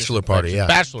 The bachelor party, yeah.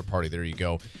 Bachelor party, there you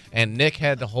go. And Nick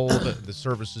had to hold the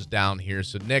services down here.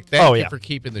 So, Nick, thank you for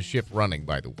keeping the ship running,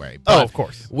 by the way. But of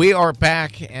course. We are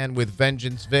back, and with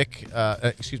vengeance, Nick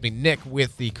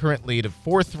with the current lead of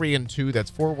 4-3-2.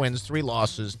 That's 4 wins, 3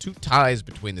 losses, 2 ties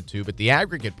between the two. But the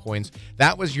aggregate points,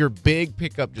 that was your big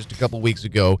pickup just a couple weeks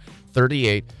ago,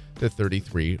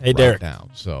 38-33 Hey, Derek. now.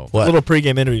 So a little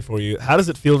pregame interview for you. How does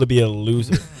it feel to be a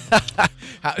loser?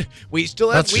 We still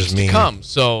have weeks to come.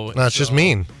 So that's just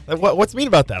mean. What's mean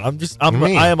about that?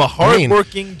 I am a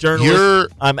hardworking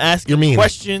journalist. I'm asking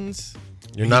questions.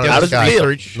 You're not a nice guy.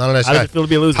 Not a nice guy. How does it feel to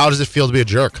be a loser? How does it feel to be a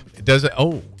jerk? Does it?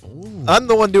 I'm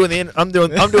the one doing the I'm doing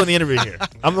the interview here.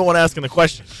 I'm the one asking the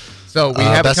question. So we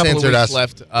have a couple of weeks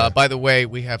left. By the way,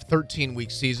 we have 13-week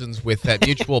seasons with that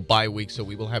mutual bye week, so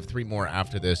we will have 3 more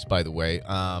after this, by the way.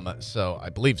 So I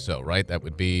believe so, right? That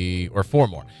would be, or 4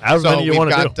 more. However many you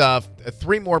want to do. We've got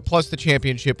 3 more plus the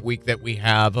championship week that we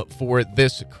have for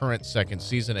this current second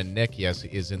season. And Nick, yes,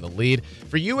 is in the lead.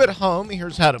 For you at home,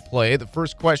 here's how to play. The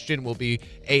first question will be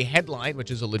a headline,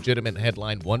 which is a legitimate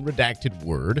headline, 1 redacted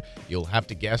word. You'll have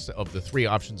to guess of the 3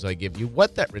 options I give you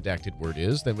what that redacted word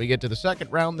is. Then we get to the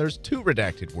second round. There's 2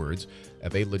 redacted words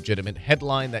of a legitimate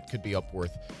headline that could be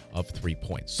upworth of 3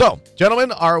 points. So,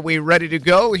 gentlemen, are we ready to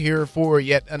go here for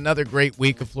yet another great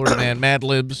week of Florida Man Mad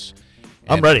Libs?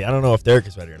 I'm ready. I don't know if Derek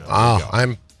is ready or not.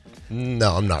 I'm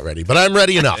not ready, but I'm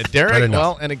ready enough. Derek,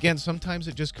 well, and again, sometimes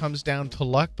it just comes down to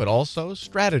luck, but also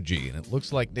strategy. And it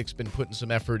looks like Nick's been putting some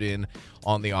effort in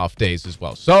on the off days as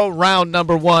well. So, round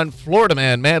number 1, Florida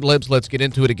Man Mad Libs. Let's get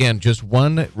into it again. Just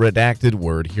 1 redacted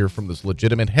word here from this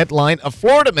legitimate headline. A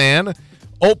Florida man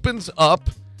opens up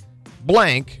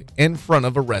blank in front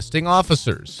of arresting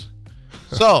officers.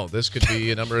 So this could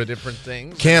be a number of different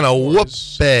things. Can of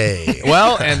whoopay.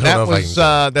 Well, and that was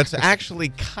that's actually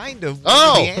kind of one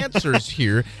of the answers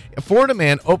here. A Florida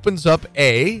man opens up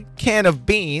a can of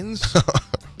beans,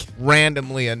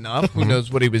 randomly enough. Who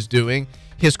knows what he was doing?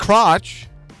 His crotch,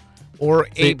 or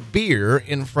a beer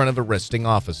in front of arresting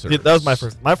officers. That was my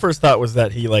first. My first thought was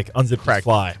that he unzipped his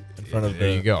fly in front of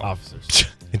the officers.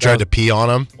 He tried to pee on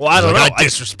him. Well, I don't know. I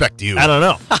disrespect you. I don't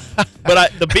know.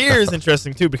 But the beer is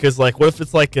interesting too, because what if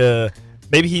it's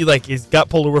maybe he's got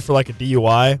pulled over for a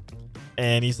DUI,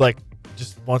 and he's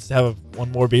just wants to have one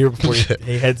more beer before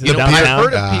he heads downtown. I've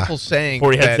heard of people saying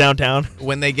before he heads downtown,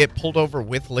 when they get pulled over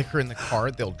with liquor in the car,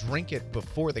 they'll drink it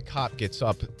before the cop gets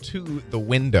up to the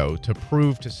window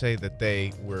to say that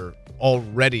they were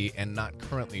already and not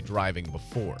currently driving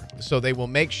before. So they will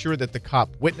make sure that the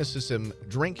cop witnesses him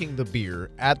drinking the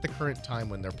beer at the current time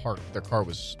when their car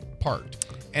was parked.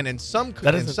 And in some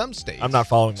states, I'm not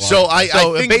following. So I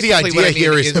think the idea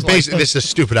here is basically this is a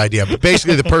stupid idea, but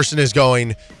basically the person is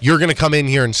going, "You're going to come in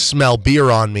here and smell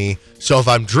beer on me. So if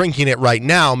I'm drinking it right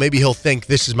now, maybe he'll think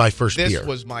this is my first beer." This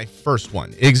was my first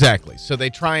one, exactly. So they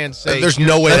try and say, "There's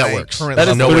no way that works." That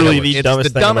is literally the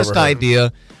dumbest thing I've ever heard.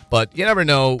 idea. But you never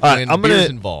know when beer's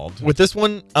involved. With this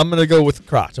one, I'm going to go with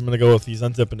crotch. I'm going to go with he's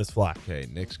unzipping his fly. Okay,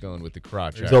 Nick's going with the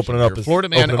crotch. He's opening up his Florida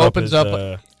man opens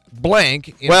up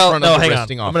blank in front of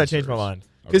arresting officers. I'm going to change my mind.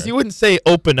 Because you wouldn't say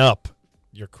open up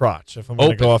your crotch if I'm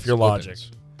going to go off your logic.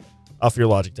 Off your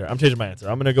logic there. I'm changing my answer.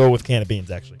 I'm going to go with can of beans,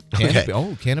 actually.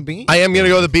 Can of beans? I am going to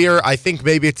go with the beer. I think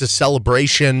maybe it's a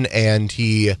celebration and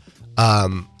he,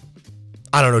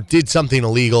 did something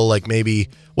illegal, maybe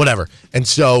whatever. And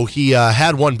so he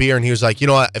had one beer and he was like, you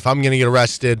know what, if I'm going to get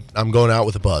arrested, I'm going out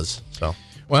with a buzz. So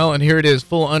Well, and here it is,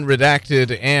 full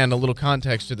unredacted and a little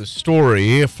context to the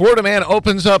story. A Florida man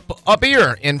opens up a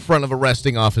beer in front of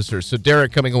arresting officers. So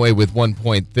Derek coming away with 1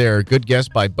 point there. Good guess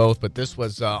by both, but this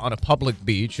was on a public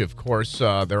beach. Of course,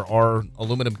 there are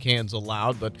aluminum cans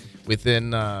allowed, but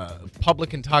within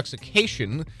public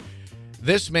intoxication,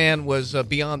 this man was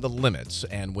beyond the limits,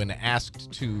 and when asked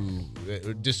to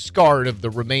discard of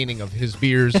the remaining of his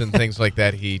beers and things like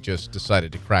that, he just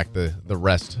decided to crack the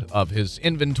rest of his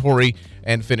inventory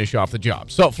and finish off the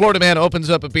job. So Florida man opens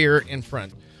up a beer in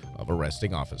front of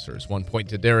arresting officers. 1 point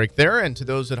to Derek there, and to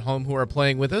those at home who are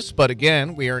playing with us. But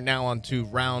again, we are now on to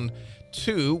round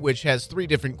 2, which has 3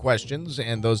 different questions,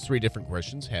 and those 3 different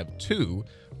questions have 2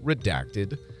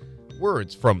 redacted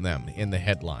words from them in the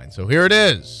headline. So here it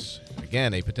is.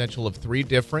 Again, a potential of 3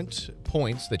 different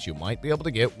points that you might be able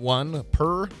to get, 1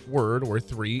 per word or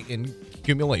 3 in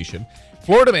accumulation.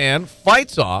 Florida man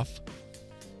fights off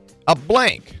a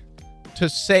blank to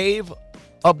save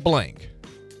a blank.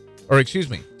 Or excuse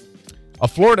me, a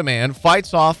Florida man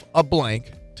fights off a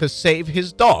blank to save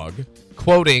his dog,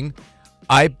 quoting,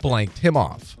 "I blanked him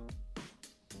off."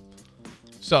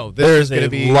 So this is going to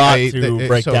be a lot to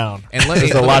break down. And let me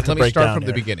start from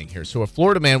the beginning here. So a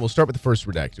Florida man, we'll start with the first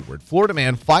redacted word. Florida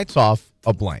man fights off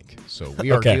a blank. So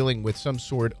we are dealing with some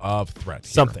sort of threat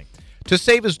here. Something. To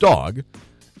save his dog,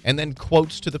 and then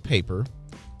quotes to the paper,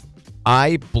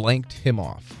 "I blanked him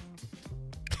off."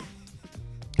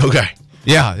 Okay.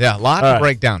 Yeah, a lot to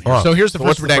break down here. So here's the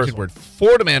first redacted word.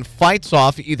 Florida man fights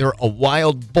off either a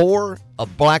wild boar, a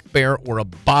black bear, or a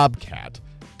bobcat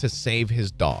to save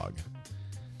his dog.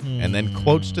 And then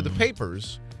quotes to the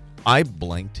papers, "I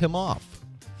blanked him off."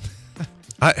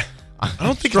 I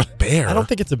don't think it's a bear. I don't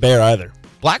think it's a bear either.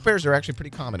 Black bears are actually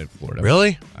pretty common in Florida.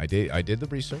 Really? I did the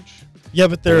research. Yeah,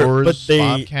 but Boars, I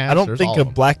bobcats, don't there's think all a of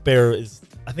them. black bear is.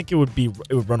 I think it would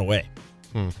run away.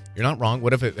 You're not wrong.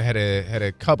 What if it had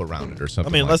a cub around it or I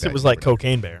something? mean, unless like it was like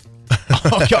Cocaine Bear.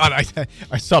 Oh God,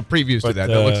 I saw previews to that.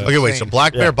 That looks okay, wait. So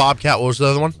black bear, bobcat. What was the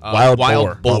other one? Wild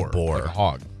boar, boar. like a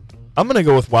hog. I'm gonna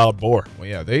go with wild boar. Well,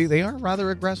 yeah, they are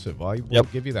rather aggressive. I will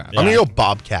give you that. I'm gonna go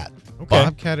bobcat. Okay.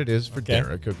 Bobcat it is for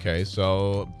Derek. Okay,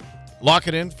 so lock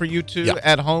it in for you two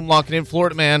at home. Lock it in.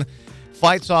 Florida man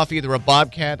fights off either a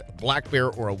bobcat, a black bear,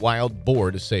 or a wild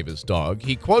boar to save his dog.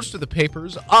 He quotes to the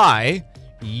papers, "I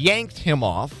yanked him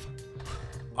off,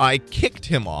 I kicked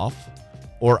him off,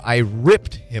 or I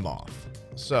ripped him off."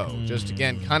 So, just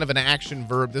again, kind of an action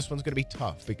verb. This one's going to be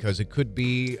tough because it could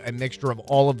be a mixture of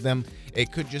all of them.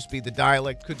 It could just be the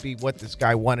dialect, could be what this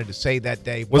guy wanted to say that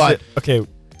day. Was it okay?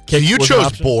 So you was an chose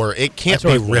option? boar. It can't I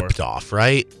be chose boar. ripped off,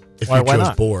 right? If Why you chose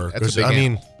not? boar, That's a big I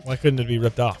mean, Why couldn't it be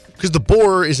ripped off? because the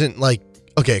boar isn't like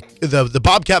okay. The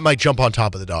bobcat might jump on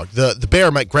top of the dog. The bear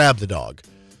might grab the dog.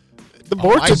 The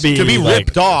boar could be to be like,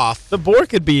 ripped off. The boar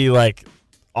could be like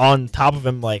on top of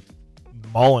him, like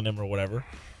mauling him or whatever.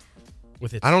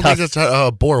 With its I don't tusks. think that's how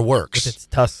a boar works. With its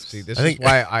tusks. See, this I is think-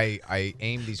 why I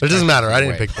aim these. But it doesn't matter. I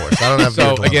didn't questions pick boars. I don't have.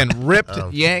 So the again, dilemma.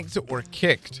 ripped, yanked, or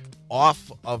kicked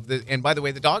off of the. And by the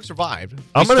way, the dog survived.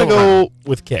 I'm He's gonna still go around.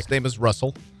 with kicked. His name is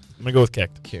Russell. I'm gonna go with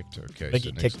kicked. Kicked. Okay. Think so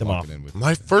he Nick's kicked him locking off. in with-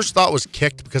 My first thought was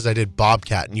kicked because I did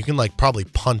bobcat, and you can like probably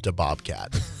punt a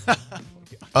bobcat.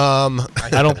 I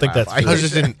don't think that's I true. was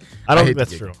just in- I don't I think hate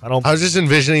that's to true. I don't. I was just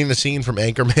envisioning the scene from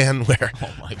Anchorman where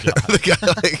Oh my God. the guy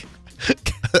like.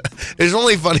 It's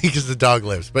only funny because the dog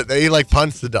lives, but he like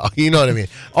punts the dog. You know what I mean?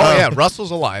 Oh yeah, Russell's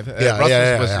alive. yeah, Russell's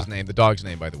yeah, was yeah. his name. The dog's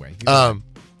name, by the way. He's alive.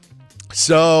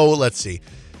 So let's see.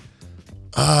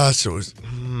 So it was.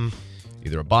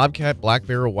 Either a bobcat, black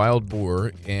bear, or wild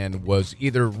boar, and was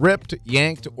either ripped,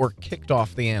 yanked, or kicked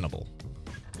off the animal.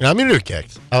 Yeah, I'm gonna do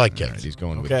kicked. I like All kicked. right, he's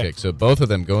going with Okay. kicked. So both of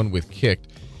them going with kicked.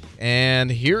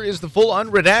 And here is the full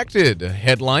unredacted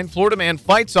headline. Florida man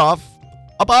fights off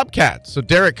a bobcat. So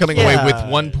Derek coming away with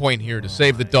 1 point here to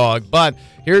save the dog. But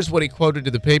here's what he quoted to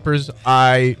the papers.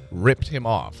 "I ripped him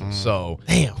off." So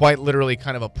quite literally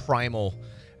kind of a primal,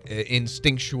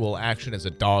 instinctual action as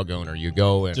a dog owner. You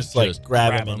go and Just, like,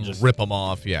 grab him and just- rip him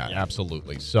off. Yeah,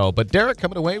 absolutely. So, but Derek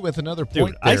coming away with another Dude,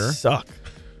 point I there. suck.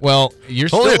 Well, you're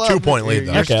Only still a 2-point lead,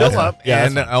 though. You're Okay, still that's up, fine. Yeah,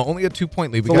 and that's fine. only a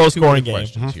 2-point lead. It's We a got low-scoring 2 game.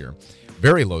 questions here.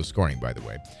 Very low scoring, by the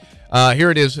way. Here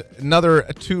it is, another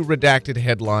 2-word redacted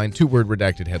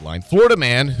headline. Florida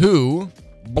man who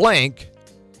blank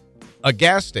a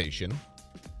gas station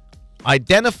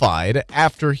identified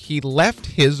after he left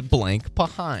his blank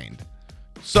behind.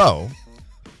 So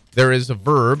there is a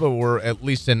verb or at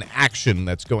least an action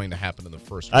that's going to happen in the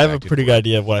first. I have a redacted pretty word. good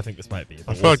idea of what I think this might be. I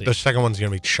but feel we'll like see. the second one's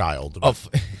gonna be child. but Of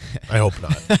I hope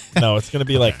not. No, it's gonna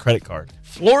be like credit card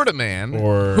Florida man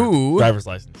or who driver's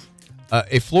license.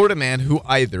 A Florida man who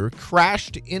either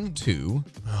crashed into,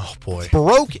 Oh, boy.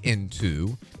 broke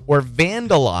into, or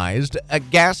vandalized a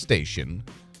gas station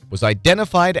was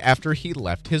identified after he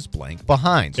left his blank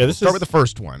behind. So Yeah, we'll this start is- with the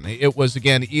first one. It was,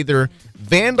 again, either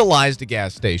vandalized a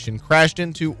gas station, crashed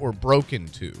into, or broke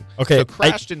into. Okay, So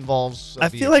crashed involves a I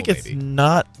feel like vehicle, it's maybe.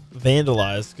 not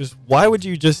vandalized because why would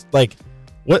you just like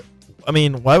what? I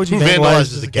mean, why would you Who vandalize vandalizes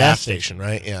just the a gas station,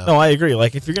 right? Yeah. No, I agree.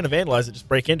 Like if you're gonna vandalize it, just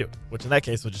break into it. Which in that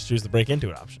case, we'll just choose the break into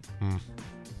it option.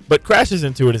 But crashes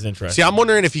into it is interesting. See, I'm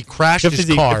wondering if he crashed If his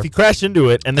he- car. if he crashed into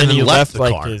it and then he left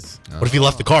like his. What if he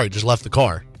left the car? He just left the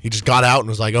car. He just got out and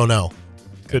was like, "Oh no,"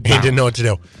 Could he be. didn't know what to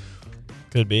do.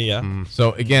 Could be, yeah.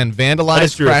 So again, That is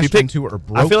vandalized, true. If you crashed pick- into, or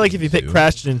broke I feel like if you pick into.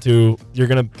 crashed into, you're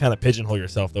gonna kind of pigeonhole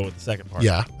yourself though with the second part.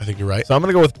 Yeah, I think you're right. So I'm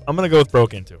gonna go with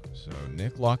broke into. So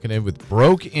Nick locking in with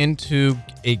broke into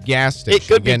a gas station. It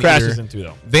could be Again, crashes either into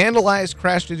though. Vandalized,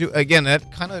 crashed into. Again,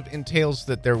 that kind of entails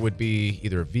that there would be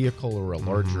either a vehicle or a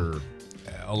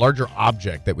larger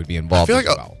object that would be I involved feel as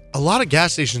like well. a lot of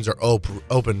gas stations are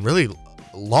open really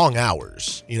long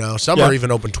hours. You know, some Yeah. are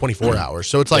even open 24 hours.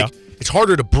 So it's like it's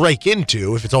harder to break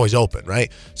into if it's always open,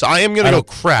 right? So I am going to go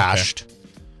crashed.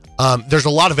 There's a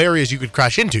lot of areas you could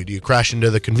crash into. Do you crash into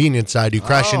the convenience side? Do you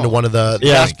crash into one of the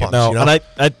gas pumps? No, you know?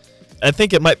 and I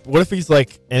think it might. What if he's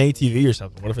like an ATV or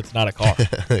something? What if it's not a car?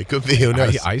 It could be. Who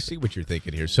knows? I see what you're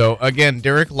thinking here. So again,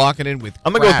 Derek locking in with.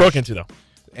 I'm gonna go with crash, broke into though.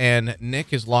 And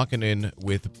Nick is locking in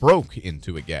with broke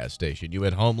into a gas station. You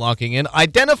at home locking in.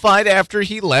 Identified after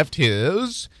he left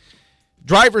his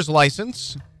driver's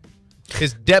license,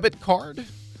 his debit card,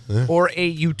 or a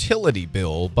utility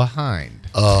bill behind.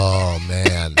 Oh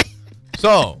man.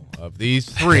 So, of these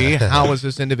three, how was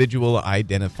this individual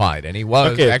identified? And he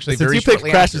was actually since very you picked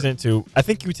shortly crashes after. into, I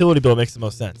think utility bill makes the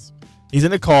most sense. He's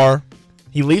in a car.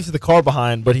 He leaves the car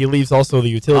behind, but he leaves also the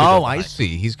utility bill Oh, behind. I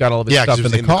see. He's got all of his Yeah, 'cause stuff he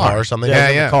was in the car or something. Yeah,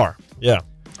 he's in the car. Yeah.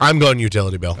 I'm going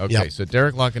utility bill. Okay, Yeah. so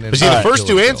Derek locking in. But see, the with first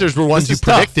two utility answers bill. were ones This you is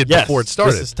tough. predicted Yes, before it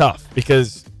started. This is tough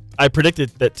because I predicted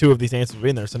that two of these answers would be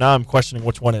in there. So now I'm questioning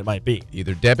which one it might be.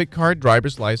 Either debit card,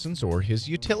 driver's license, or his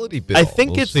utility bill. I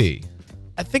think We'll it's- see.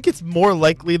 I think it's more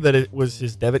likely that it was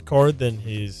his debit card than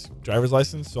his driver's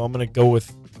license. So I'm going to go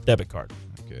with debit card.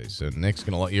 Okay, so Nick's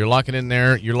gonna. You're locking in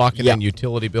there. You're locking Yeah. in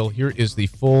utility bill. Here is the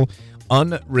full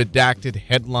unredacted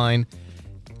headline,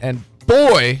 and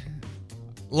boy,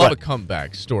 love What? a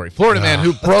comeback story. Florida man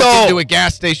who Let's broke go. into a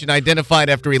gas station identified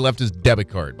after he left his debit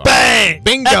card. Bang!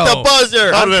 Bingo! At the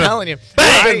buzzer! I'm telling you.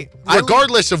 Bang!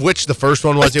 Regardless of which the first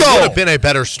one was, Let's it go. would have been a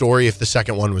better story if the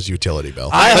second one was utility bill.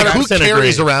 I Like, who 100%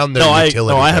 carries agree. around their No, I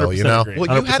utility 100% bill? You know. agree.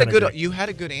 Well, you had a 100% good agree. you had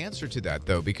a good answer to that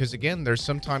though, because again, there's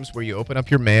sometimes where you open up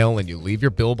your mail and you leave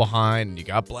your bill behind, and you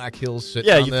got Black Hills sitting.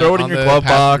 Yeah, on you the- throw it in on your the glove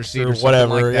passenger box seat or something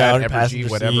whatever. like yeah, that, on your Evergy, passenger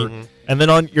whatever. seat. And then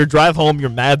on your drive home, you're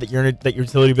mad that that your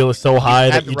utility bill is so high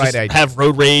had that the you right just idea. have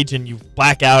road rage and you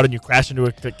black out and you crash into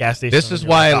a gas station. This and is you're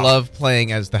why like, I "Oh." love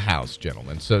playing as the house,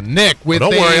 gentlemen. So Nick, with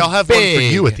Well, don't a worry, I'll have one for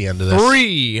big you at the end of this.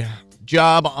 3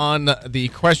 job on the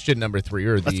question number 3,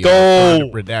 or the Let's go.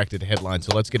 redacted headline.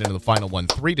 So let's get into the final one.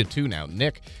 3-2 now.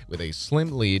 Nick with a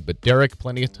slim lead, but Derek,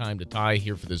 plenty of time to tie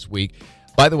here for this week.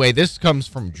 By the way, this comes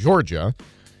from Georgia.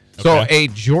 So Okay. a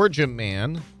Georgia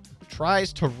man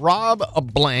tries to rob a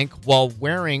blank while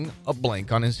wearing a blank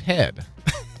on his head.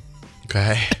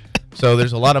 Okay. So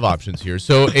there's a lot of options here.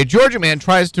 So a Georgia man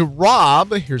tries to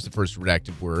rob, here's the first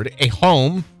redacted word, a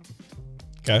home.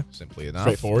 Okay. Simply enough.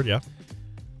 Straightforward, yeah.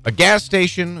 A gas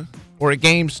station or a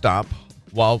GameStop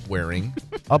while wearing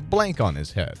a blank on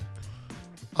his head.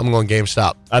 I'm going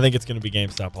GameStop. I think it's going to be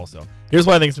GameStop also. Here's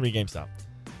why I think it's going to be GameStop.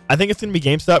 I think it's going to be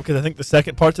GameStop because I think the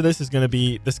second part to this is going to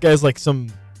be this guy's like some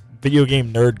video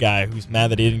game nerd guy who's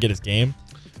mad that he didn't get his game.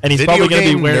 And he's Video probably going to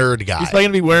be game wearing nerd guy. He's probably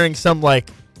going to be wearing some like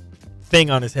thing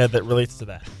on his head that relates to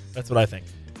that. That's what I think.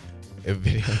 A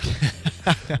video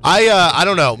I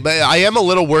don't know. I am a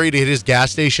little worried to hit his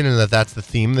gas station and that's the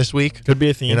theme this week. Could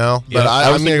be a theme. You know, Yeah, but I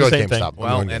was I'm going to go thinking the same GameStop. thing. I'm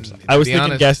Well, going and GameStop. I was to be thinking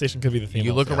honest, gas station could be the theme.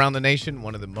 You look also. around the nation,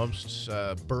 one of the most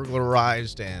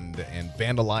burglarized and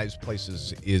vandalized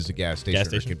places is a gas station, Gas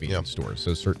or station? convenience store.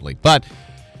 So certainly. But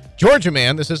Georgia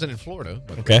man, this isn't in Florida,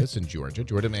 but Okay. it's in Georgia.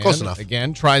 Georgia man, Close enough.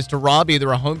 again, tries to rob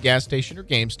either a home gas station or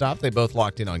GameStop. They both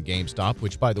locked in on GameStop,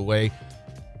 which, by the way,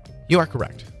 you are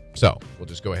correct. So we'll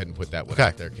just go ahead and put that one Okay.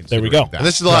 out there. There we go. considering that. And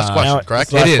this is the last question, Now,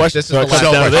 correct? this is the last It is. question, This is so the it comes last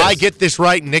So down to if this. I get this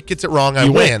right and Nick gets it wrong, I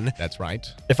You win. That's right.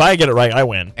 If I get it right, I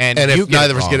win. And And you if get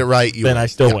neither of us wrong, get it right, you Then win. I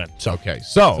still Yeah. win. Okay.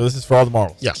 So this is for all the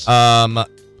marbles. Yes.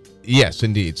 Yes,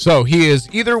 indeed. So he is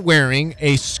either wearing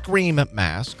a scream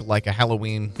mask, like a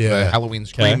Halloween scream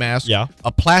Okay. mask, Yeah.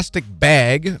 a plastic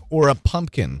bag, or a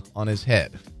pumpkin on his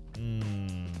head.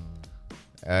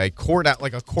 a cord out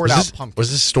pumpkin.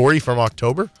 Was this story from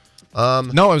October?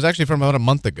 No, it was actually from about a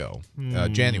month ago,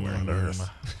 January.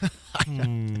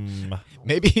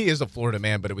 Maybe he is a Florida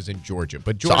man, but it was in Georgia.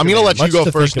 But Georgia so I'm going to let you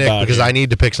go first, Nick, because here. I need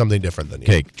to pick something different than you.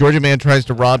 Okay, Georgia man tries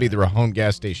to rob either a home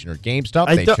gas station or GameStop.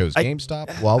 They chose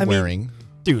GameStop while wearing...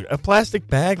 Dude, a plastic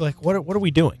bag? Like, what are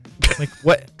we doing? Like,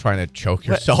 what? Trying to choke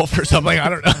yourself or something? I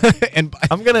don't know. And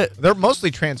they're mostly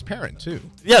transparent, too.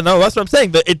 Yeah, no, that's what I'm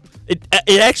saying. But it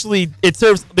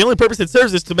serves, the only purpose it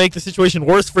serves is to make the situation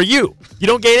worse for you. You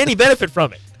don't gain any benefit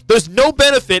from it. There's no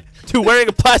benefit to wearing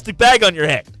a plastic bag on your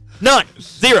head. None.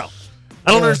 Zero.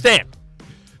 I don't understand.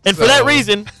 And for that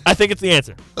reason, I think it's the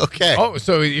answer. Okay. Oh,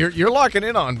 so you're locking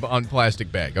in on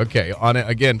plastic bag. Okay.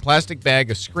 Again, plastic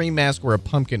bag, a scream mask, or a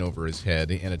pumpkin over his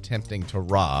head, and attempting to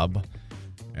rob,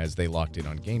 as they locked in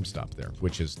on GameStop there,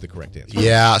 which is the correct answer.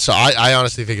 Yeah. So I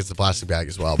honestly think it's the plastic bag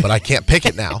as well, but I can't pick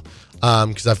it now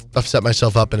because I've set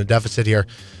myself up in a deficit here.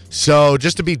 So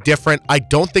just to be different, I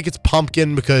don't think it's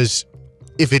pumpkin because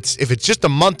if it's just a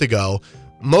month ago.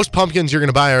 Most pumpkins you're going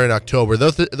to buy are in October.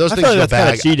 Those things I feel like that's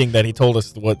kind of cheating that he told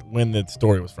us when the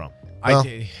story was from. Well.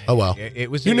 It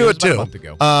was. You knew it too. A month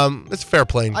ago. It's fair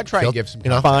playing. I try and give some.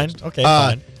 Fine. Okay.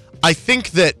 Fine. I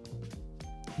think that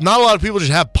not a lot of people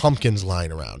just have pumpkins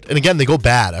lying around, and again, they go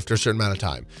bad after a certain amount of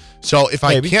time. So if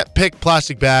I can't pick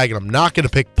plastic bag and I'm not going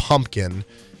to pick pumpkin,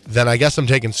 then I guess I'm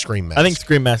taking scream mask. I think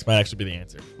scream mask might actually be the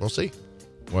answer. We'll see.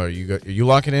 Well, are you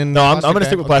locking in? No, I'm going to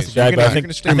stick with plastic bag, but I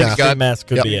think scream mask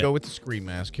could be it. Go with the scream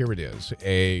mask. Here it is.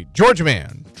 A Georgia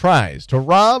man tries to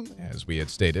rob, as we had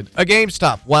stated, a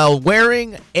GameStop while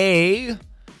wearing a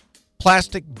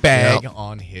plastic bag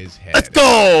on his head. Let's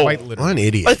go! Quite literally. What an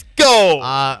idiot. Let's go!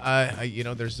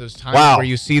 There's those times where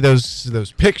you see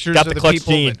those pictures of the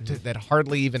people that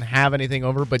hardly even have anything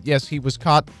over. But yes, he was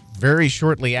caught very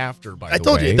shortly after. By the way, I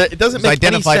told you that it doesn't make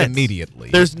any sense. Identified immediately.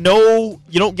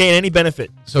 You don't gain any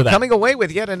benefit. So coming away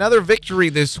with yet another victory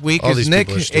this week is Nick,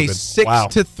 a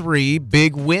 6-3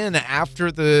 big win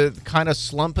after the kind of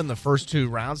slump in the first two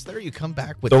rounds. There you come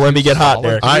back with. Don't let me get hot,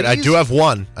 Derek. All right, I do have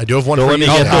one. Don't let me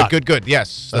get hot. Good.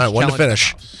 Yes. All right, one to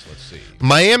finish. Let's see.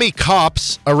 Miami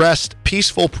cops arrest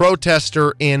peaceful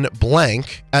protester in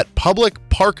blank at public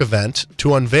park event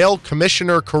to unveil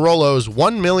Commissioner Carollo's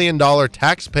 $1 million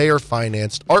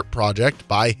taxpayer-financed art project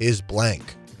by his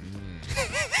blank.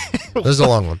 This is a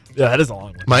long one. Yeah, that is a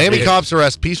long one. Miami cops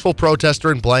arrest peaceful protester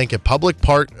in blank at public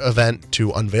park event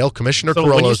to unveil Commissioner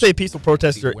Carollo's... So when you say peaceful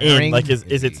protester in, like, is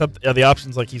it something? Are the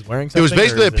options like he's wearing something? It was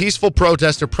basically a peaceful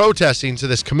protester protesting to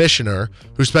this commissioner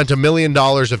who spent $1 million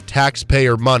of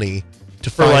taxpayer money to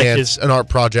finance an art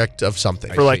project of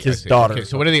something for his daughter. Okay,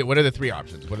 so what are the three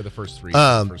options? What are the first three?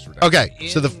 Okay,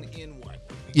 so in what?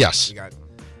 Yes.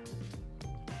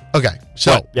 Okay,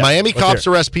 so Miami cops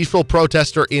arrest peaceful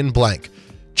protester in blank.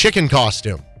 Chicken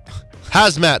costume,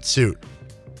 hazmat suit,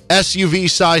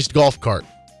 SUV-sized golf cart.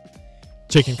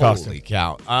 Chicken costume. Holy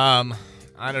cow.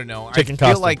 I don't know. Chicken I feel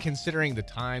costume. like considering the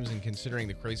times and considering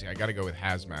the crazy, I got to go with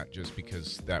hazmat just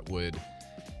because that would...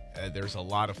 there's a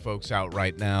lot of folks out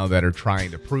right now that are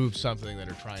trying to prove something, that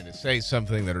are trying to say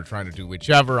something, that are trying to do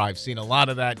whichever. I've seen a lot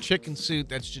of that. Chicken suit,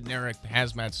 that's generic.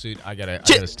 Hazmat suit, I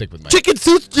gotta stick with my... Chicken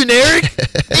suit's generic?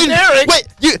 Generic? Wait,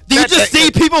 do you just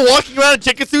see people walking around in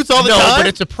chicken suits all the time? No, but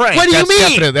it's a prank. What do you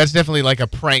mean? That's definitely like a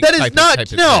prank that is type not, of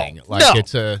thing.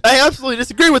 No, I absolutely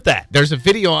disagree with that. There's a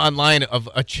video online of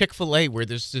a Chick-fil-A where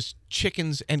there's just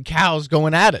chickens and cows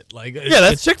going at it.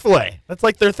 That's Chick-fil-A. That's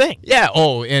like their thing. Yeah.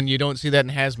 Oh, and you don't see that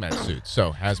in hazmat suits.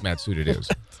 So hazmat suit it is.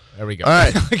 There we go. All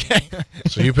right. Okay.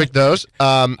 So you picked those.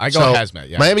 I go hazmat.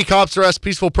 Yeah. Miami cops arrest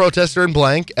peaceful protester in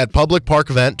blank at public park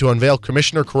event to unveil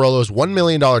Commissioner Carollo's $1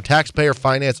 million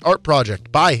taxpayer-financed art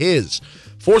project by his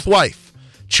fourth wife,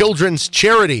 children's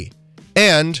charity,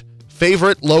 and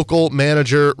favorite local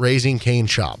manager raising cane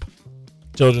shop.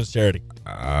 Children's charity.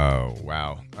 Oh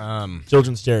wow.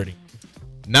 Children's charity.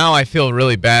 Now I feel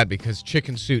really bad because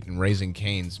Chicken Suit and Raising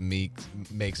Cane's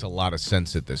makes a lot of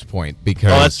sense at this point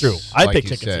because that's true. I like picked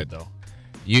Chicken Suit though.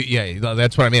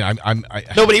 That's what I mean.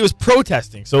 No, but he was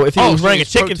protesting. So if he was wearing a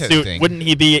chicken suit, wouldn't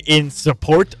he be in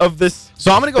support of this?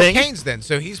 So I'm going to go Canes then.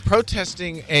 So he's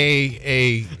protesting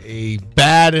a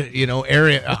bad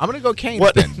area. I'm going to go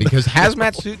Canes then because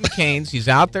hazmat suit and Canes. He's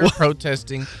out there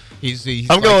protesting. He's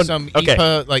I'm going some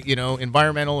IPA,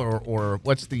 environmental or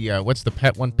what's the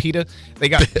pet one? PETA. They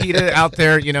got PETA out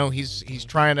there. He's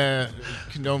trying to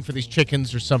condone for these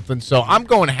chickens or something. So I'm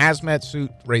going hazmat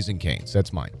suit, Raising Canes.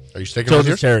 That's mine. Are you sticking with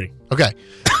yours? Charity. Okay.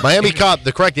 Miami cop.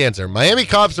 The correct answer. Miami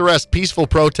cops arrest peaceful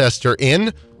protester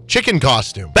in chicken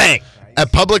costume. Bang.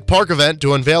 At public park event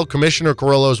to unveil Commissioner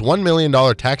Carollo's $1 million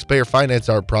taxpayer finance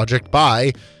art project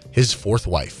by His fourth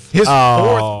wife. His Oh,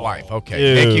 fourth wife. Okay,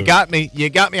 dude. Nick, you got me. You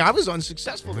got me. I was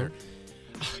unsuccessful there.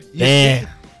 You Damn.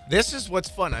 see, this is what's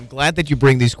fun. I'm glad that you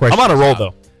bring these questions. I'm on a roll, out.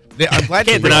 though. I'm glad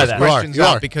you Can't bring deny these that. questions You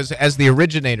are. out because as the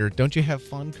originator, don't you have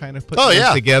fun kind of putting Oh, these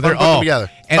yeah. together? Fun putting them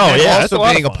together. And Oh, then yeah, that's a also lot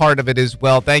of being a fun. part of it as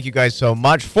well. Thank you guys so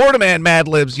much. Florida Man Mad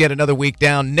Libs, yet another week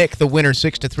down. Nick, the winner,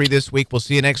 6-3 this week. We'll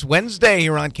see you next Wednesday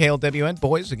here on KLWN.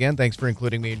 Boys, again, thanks for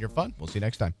including me in your fun. We'll see you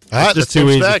next time. All right, just that's too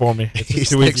Nick's easy back. for me. It's just He's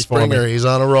too Nick easy for me. Springer. He's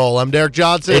on a roll. I'm Derek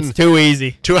Johnson. It's too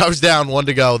easy. 2 hours down, 1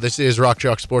 to go. This is Rock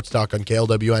Chalk Sports Talk on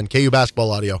KLWN. KU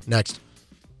Basketball Audio. Next.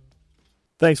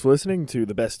 Thanks for listening to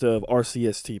the Best of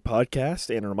RCST podcast.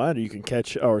 And a reminder, you can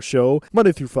catch our show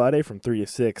Monday through Friday from 3 to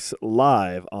 6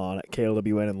 live on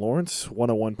KLWN in Lawrence,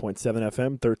 101.7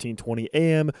 FM, 1320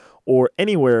 AM, or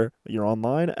anywhere you're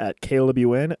online at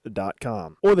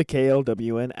klwn.com or the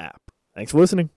KLWN app. Thanks for listening.